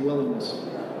demands and willingness.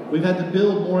 We've had to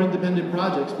build more independent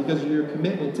projects because of your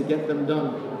commitment to get them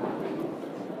done.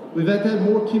 We've had to have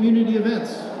more community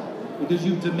events because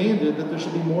you've demanded that there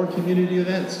should be more community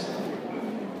events.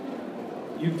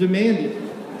 You've demanded,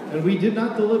 and we did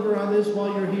not deliver on this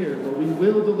while you're here, but we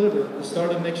will deliver at the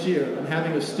start of next year on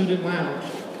having a student lounge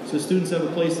so students have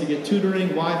a place to get tutoring,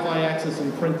 Wi-Fi access,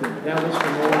 and printing. That was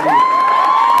from all of you.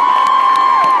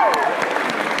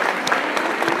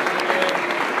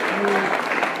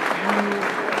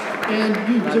 And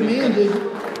you demanded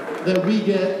that we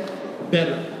get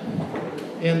better,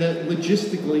 and that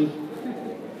logistically,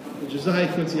 the Josiah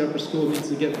Quincy Upper School needs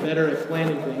to get better at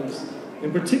planning things,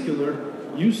 in particular,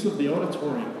 use of the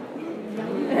auditorium.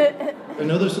 I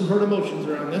know there's some hurt emotions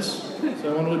around this,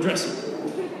 so I want to address it.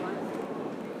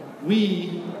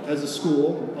 We, as a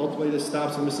school, ultimately this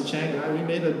stops with Mr. Chang and I, we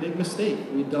made a big mistake.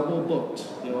 We double booked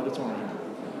the auditorium.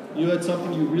 You had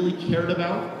something you really cared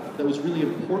about, that was really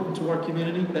important to our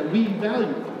community, that we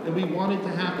valued, that we wanted to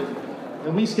happen,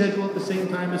 and we scheduled at the same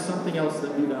time as something else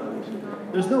that we valued.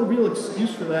 There's no real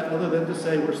excuse for that other than to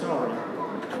say we're sorry.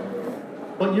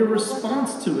 But your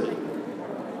response to it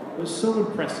was so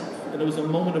impressive, and it was a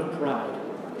moment of pride.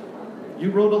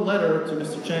 You wrote a letter to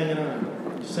Mr. Chang and I.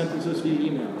 You sent it to us via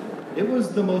email. It was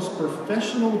the most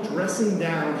professional dressing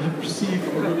down I've received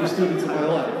from a group of students in my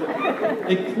life.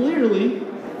 It clearly,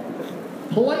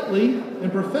 politely,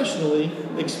 and professionally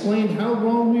explained how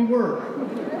wrong we were,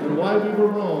 and why we were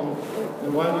wrong,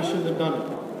 and why we shouldn't have done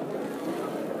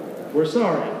it. We're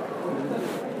sorry.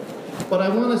 But I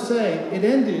want to say, it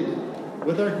ended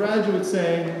with our graduates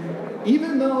saying,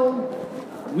 even though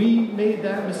we made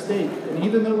that mistake, and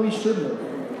even though we shouldn't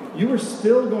have, you were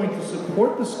still going to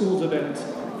support the school's events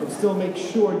and still make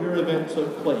sure your event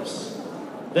took place.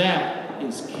 That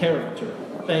is character.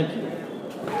 Thank you.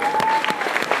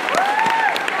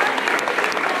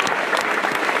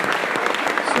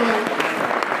 So,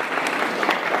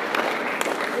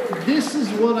 this is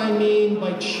what I mean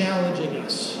by challenging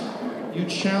us. You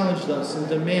challenged us and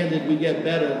demanded we get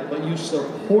better, but you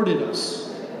supported us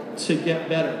to get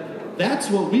better. That's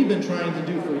what we've been trying to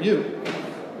do for you.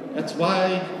 That's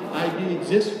why IB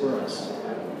exists for us.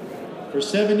 For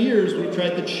 7 years, we've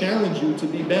tried to challenge you to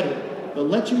be better, but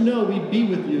let you know we'd be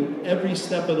with you every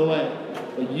step of the way.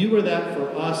 But you are that for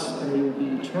us, and we will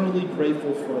be eternally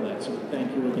grateful for that. So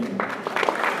thank you again.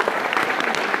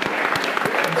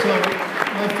 And so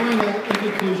my final, in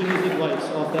conclusion, is advice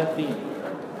off that theme,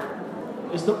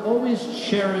 is to always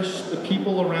cherish the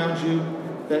people around you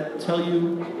that tell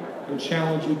you and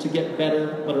challenge you to get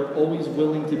better, but are always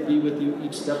willing to be with you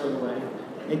each step of the way.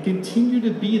 And continue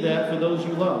to be that for those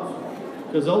you love.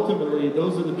 Because ultimately,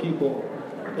 those are the people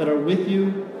that are with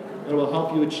you and will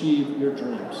help you achieve your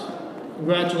dreams.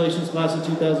 Congratulations, class of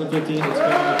 2015. It's been a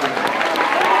pleasure.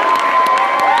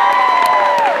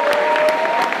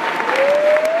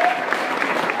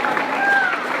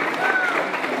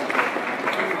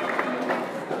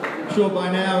 I'm sure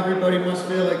by now everybody must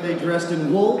feel like they dressed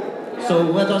in wool, so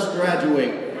let us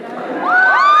graduate.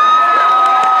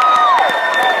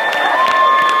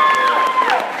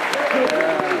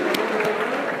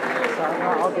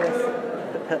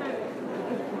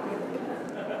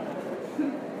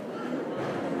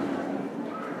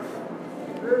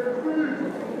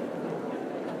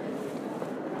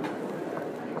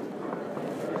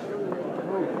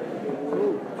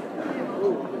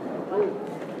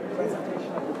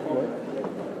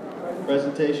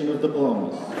 Presentation of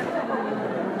diplomas.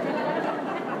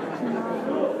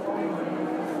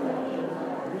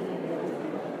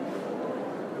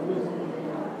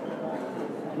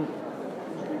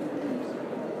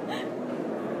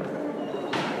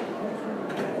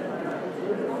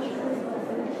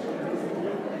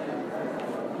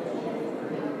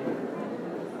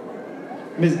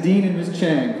 Ms. Dean and Ms.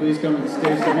 Chang, please come to the stage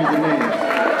to read the names.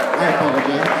 I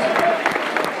apologize.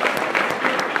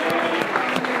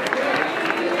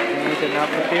 Not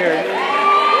prepared.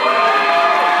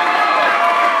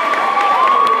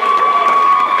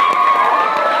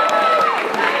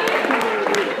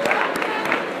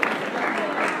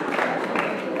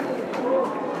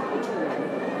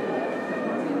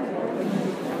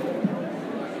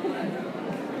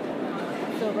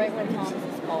 So right when Thomas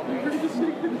is called, right?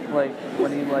 Like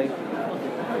when he when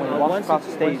he walks across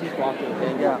the stage. Once he's walking,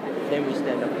 then then we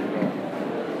stand up and go.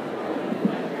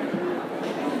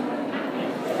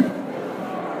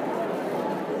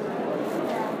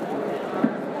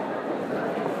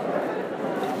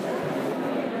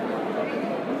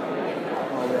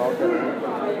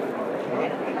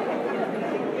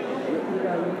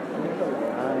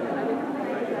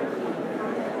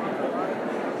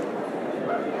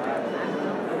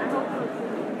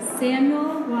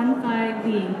 Samuel 1-5B.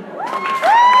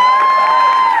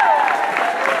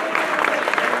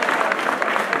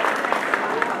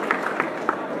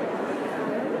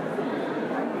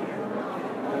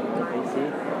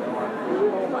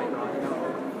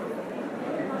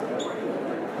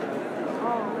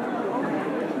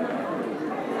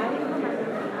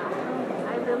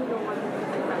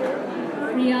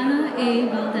 Rihanna A.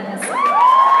 Valdez.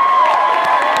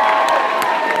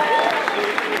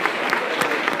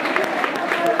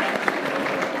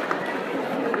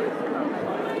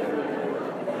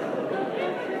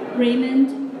 Raymond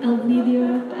Elvidio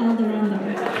Alderando.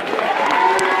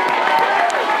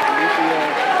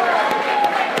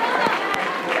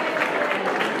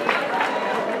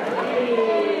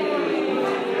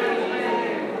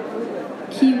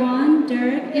 Kiwan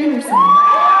Derek Anderson.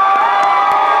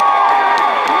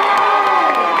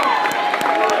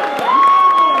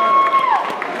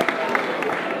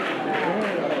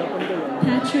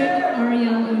 Patrick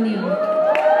Ariel O'Neill.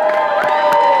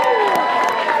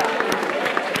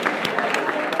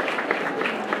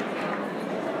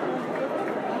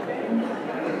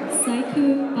 Saiku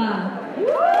Ba.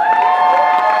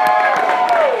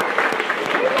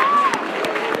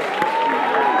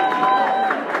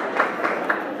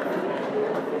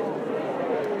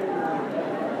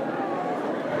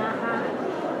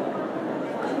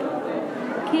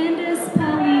 Candace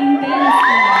Pauline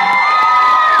Bannister.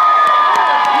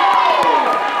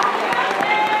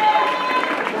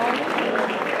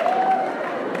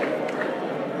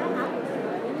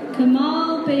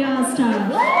 Kamal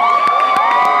Bayaztov.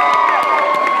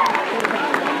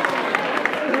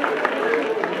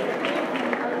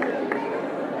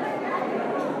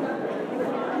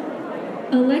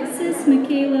 Alexis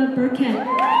Michaela Burkett.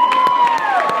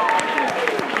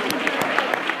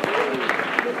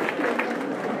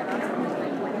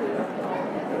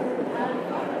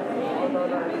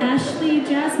 Ashley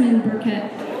Jasmine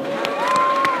Burkett.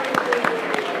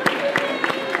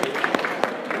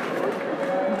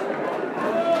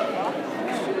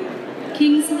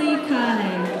 Kingsley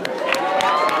Kale.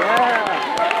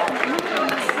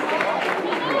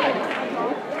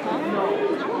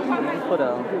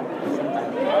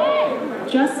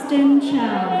 Justin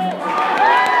Chow.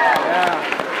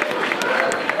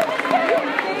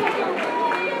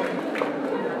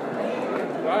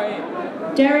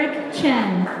 Derek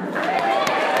Chen.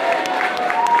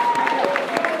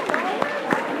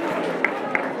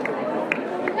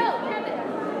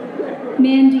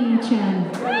 Mandy Chen.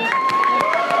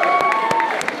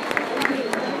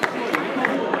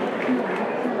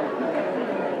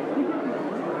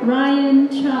 Ryan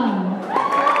Chung.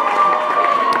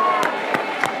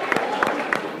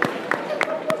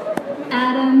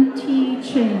 Adam T.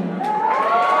 Chin.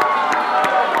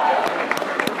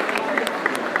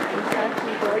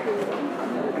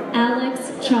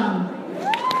 Alex Chung.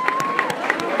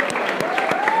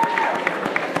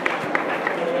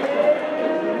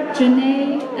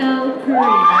 Janae L.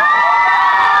 Curry.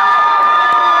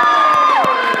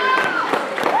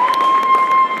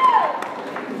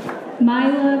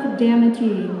 Myla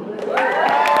Damity.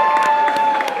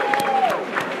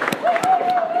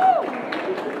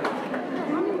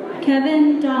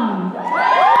 Kevin Dong.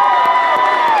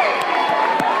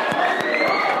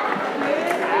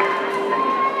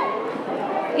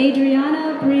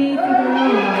 Adriana Bree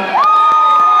Figueroa.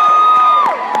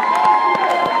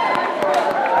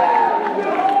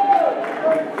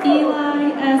 Eli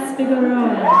S.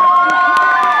 Figueroa.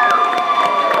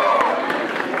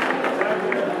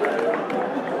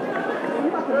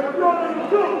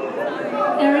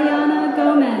 Ariana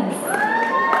Gomez.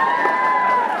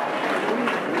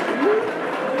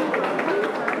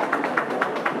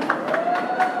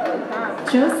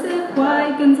 Joseph Y.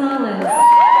 Gonzalez.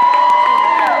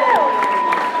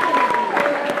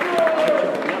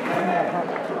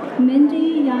 Mindy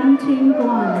Yanting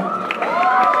Guan.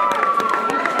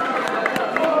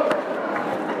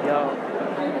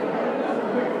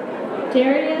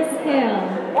 Darius Hale.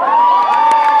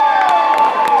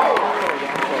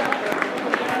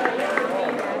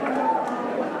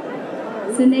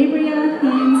 Zenabria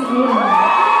Haynes Odom.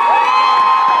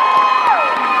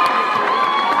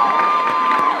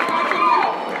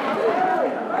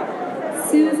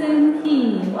 Susan He.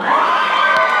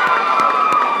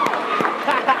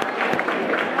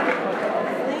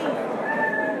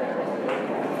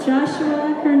 Joshua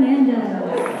Hernandez.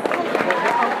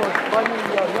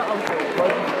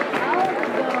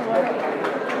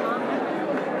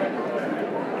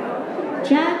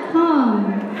 Jack Hong.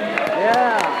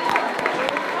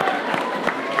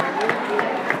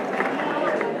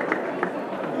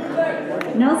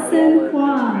 Nelson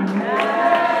Huang.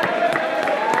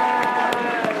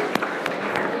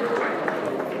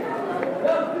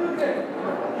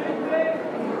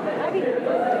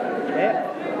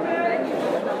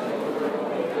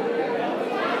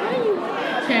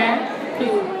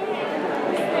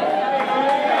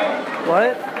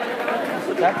 What?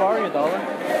 That bar or $1?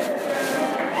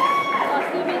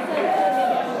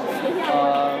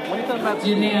 What are you talking about?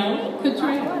 Janelle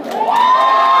Couture.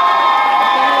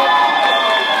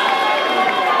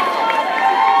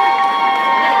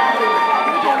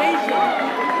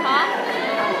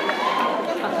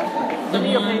 Give me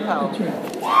your PayPal.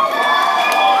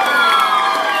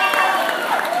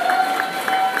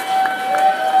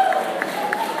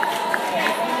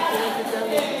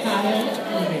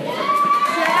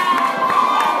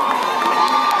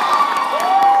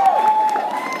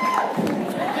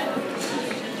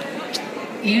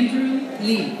 Andrew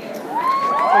Lee.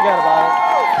 Forget about it.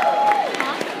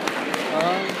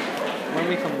 When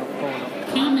we come going up.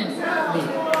 Thomas Lee.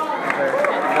 Where?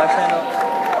 You guys stand up?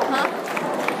 Huh?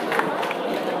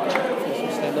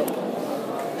 Stand up.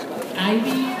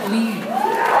 Ivy Lee.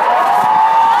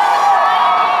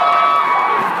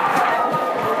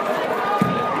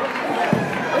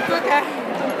 It's okay.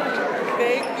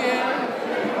 Thank you.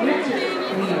 Richard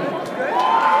Lee.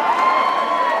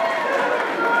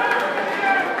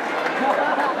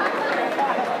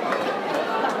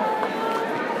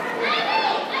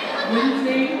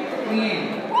 Wednesday Leanne.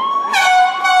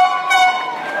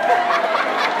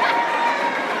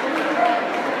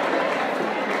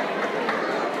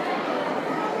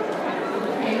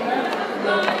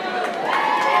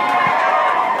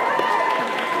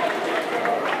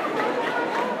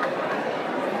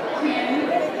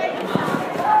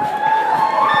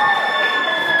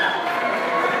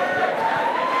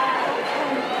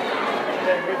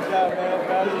 Good job, man.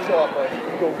 Proud of yourself, buddy.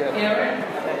 Go get it. Eric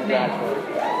Nate.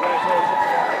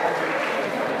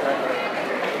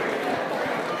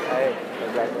 Hey,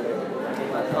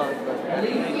 congratulations. My son.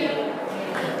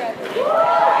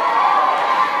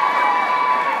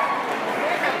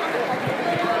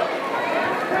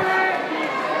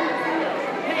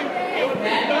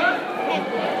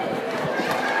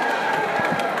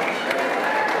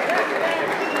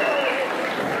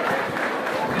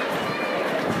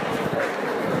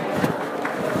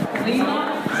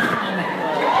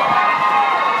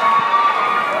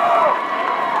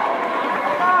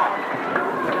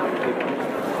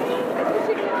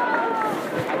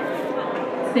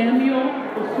 Samuel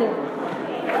Osoro.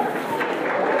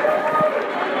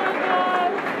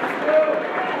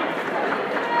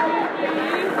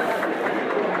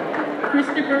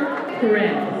 Christopher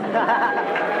Perez.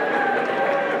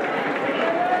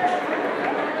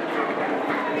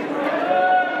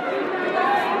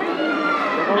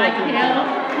 Michael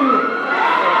Hood.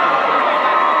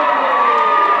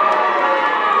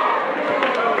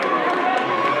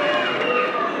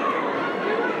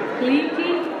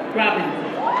 Quincy Robinson.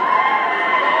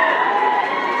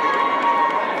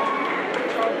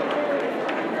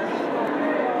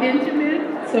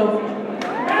 Benjamin Sophie.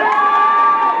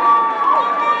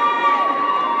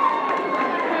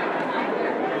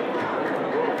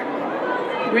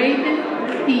 Raven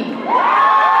Steve.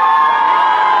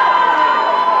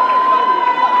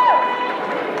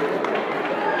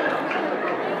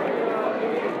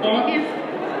 August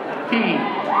Kane.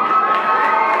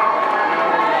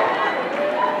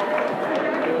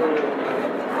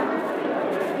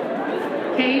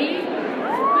 Kaylee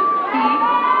P.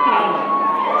 Collins.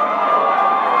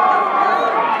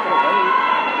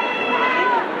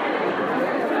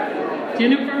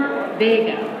 Jennifer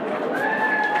Vega.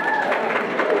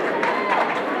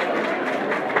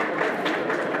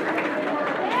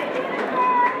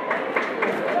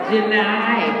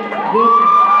 Janai Wilson.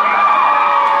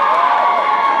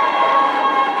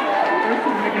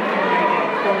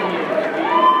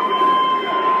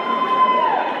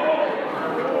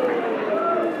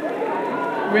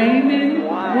 Raymond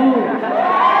Wu.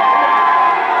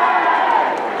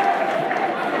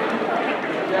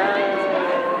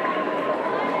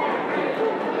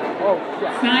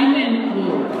 Simon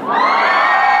Wu.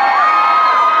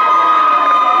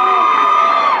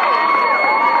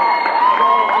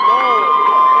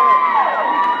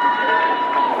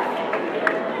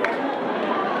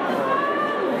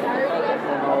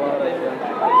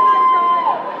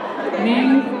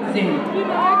 Ming Zing.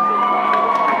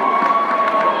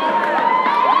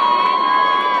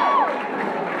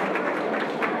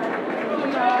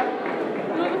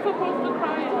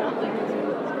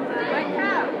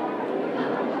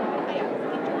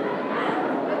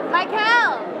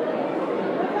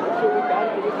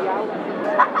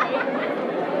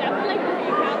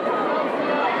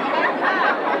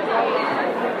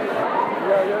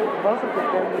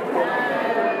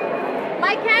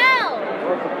 Michael!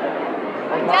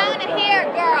 Down here,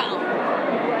 girl!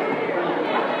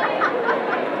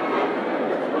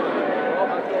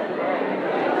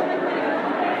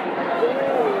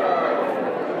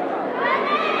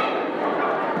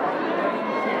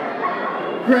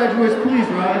 Graduates, please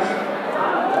rise.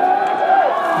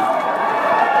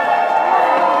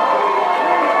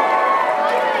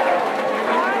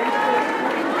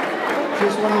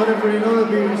 Just want to let everybody know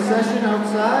there'll be a session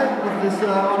outside of this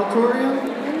auditorium.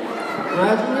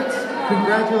 Graduates,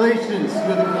 congratulations.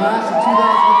 You're the class of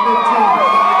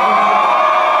 2015.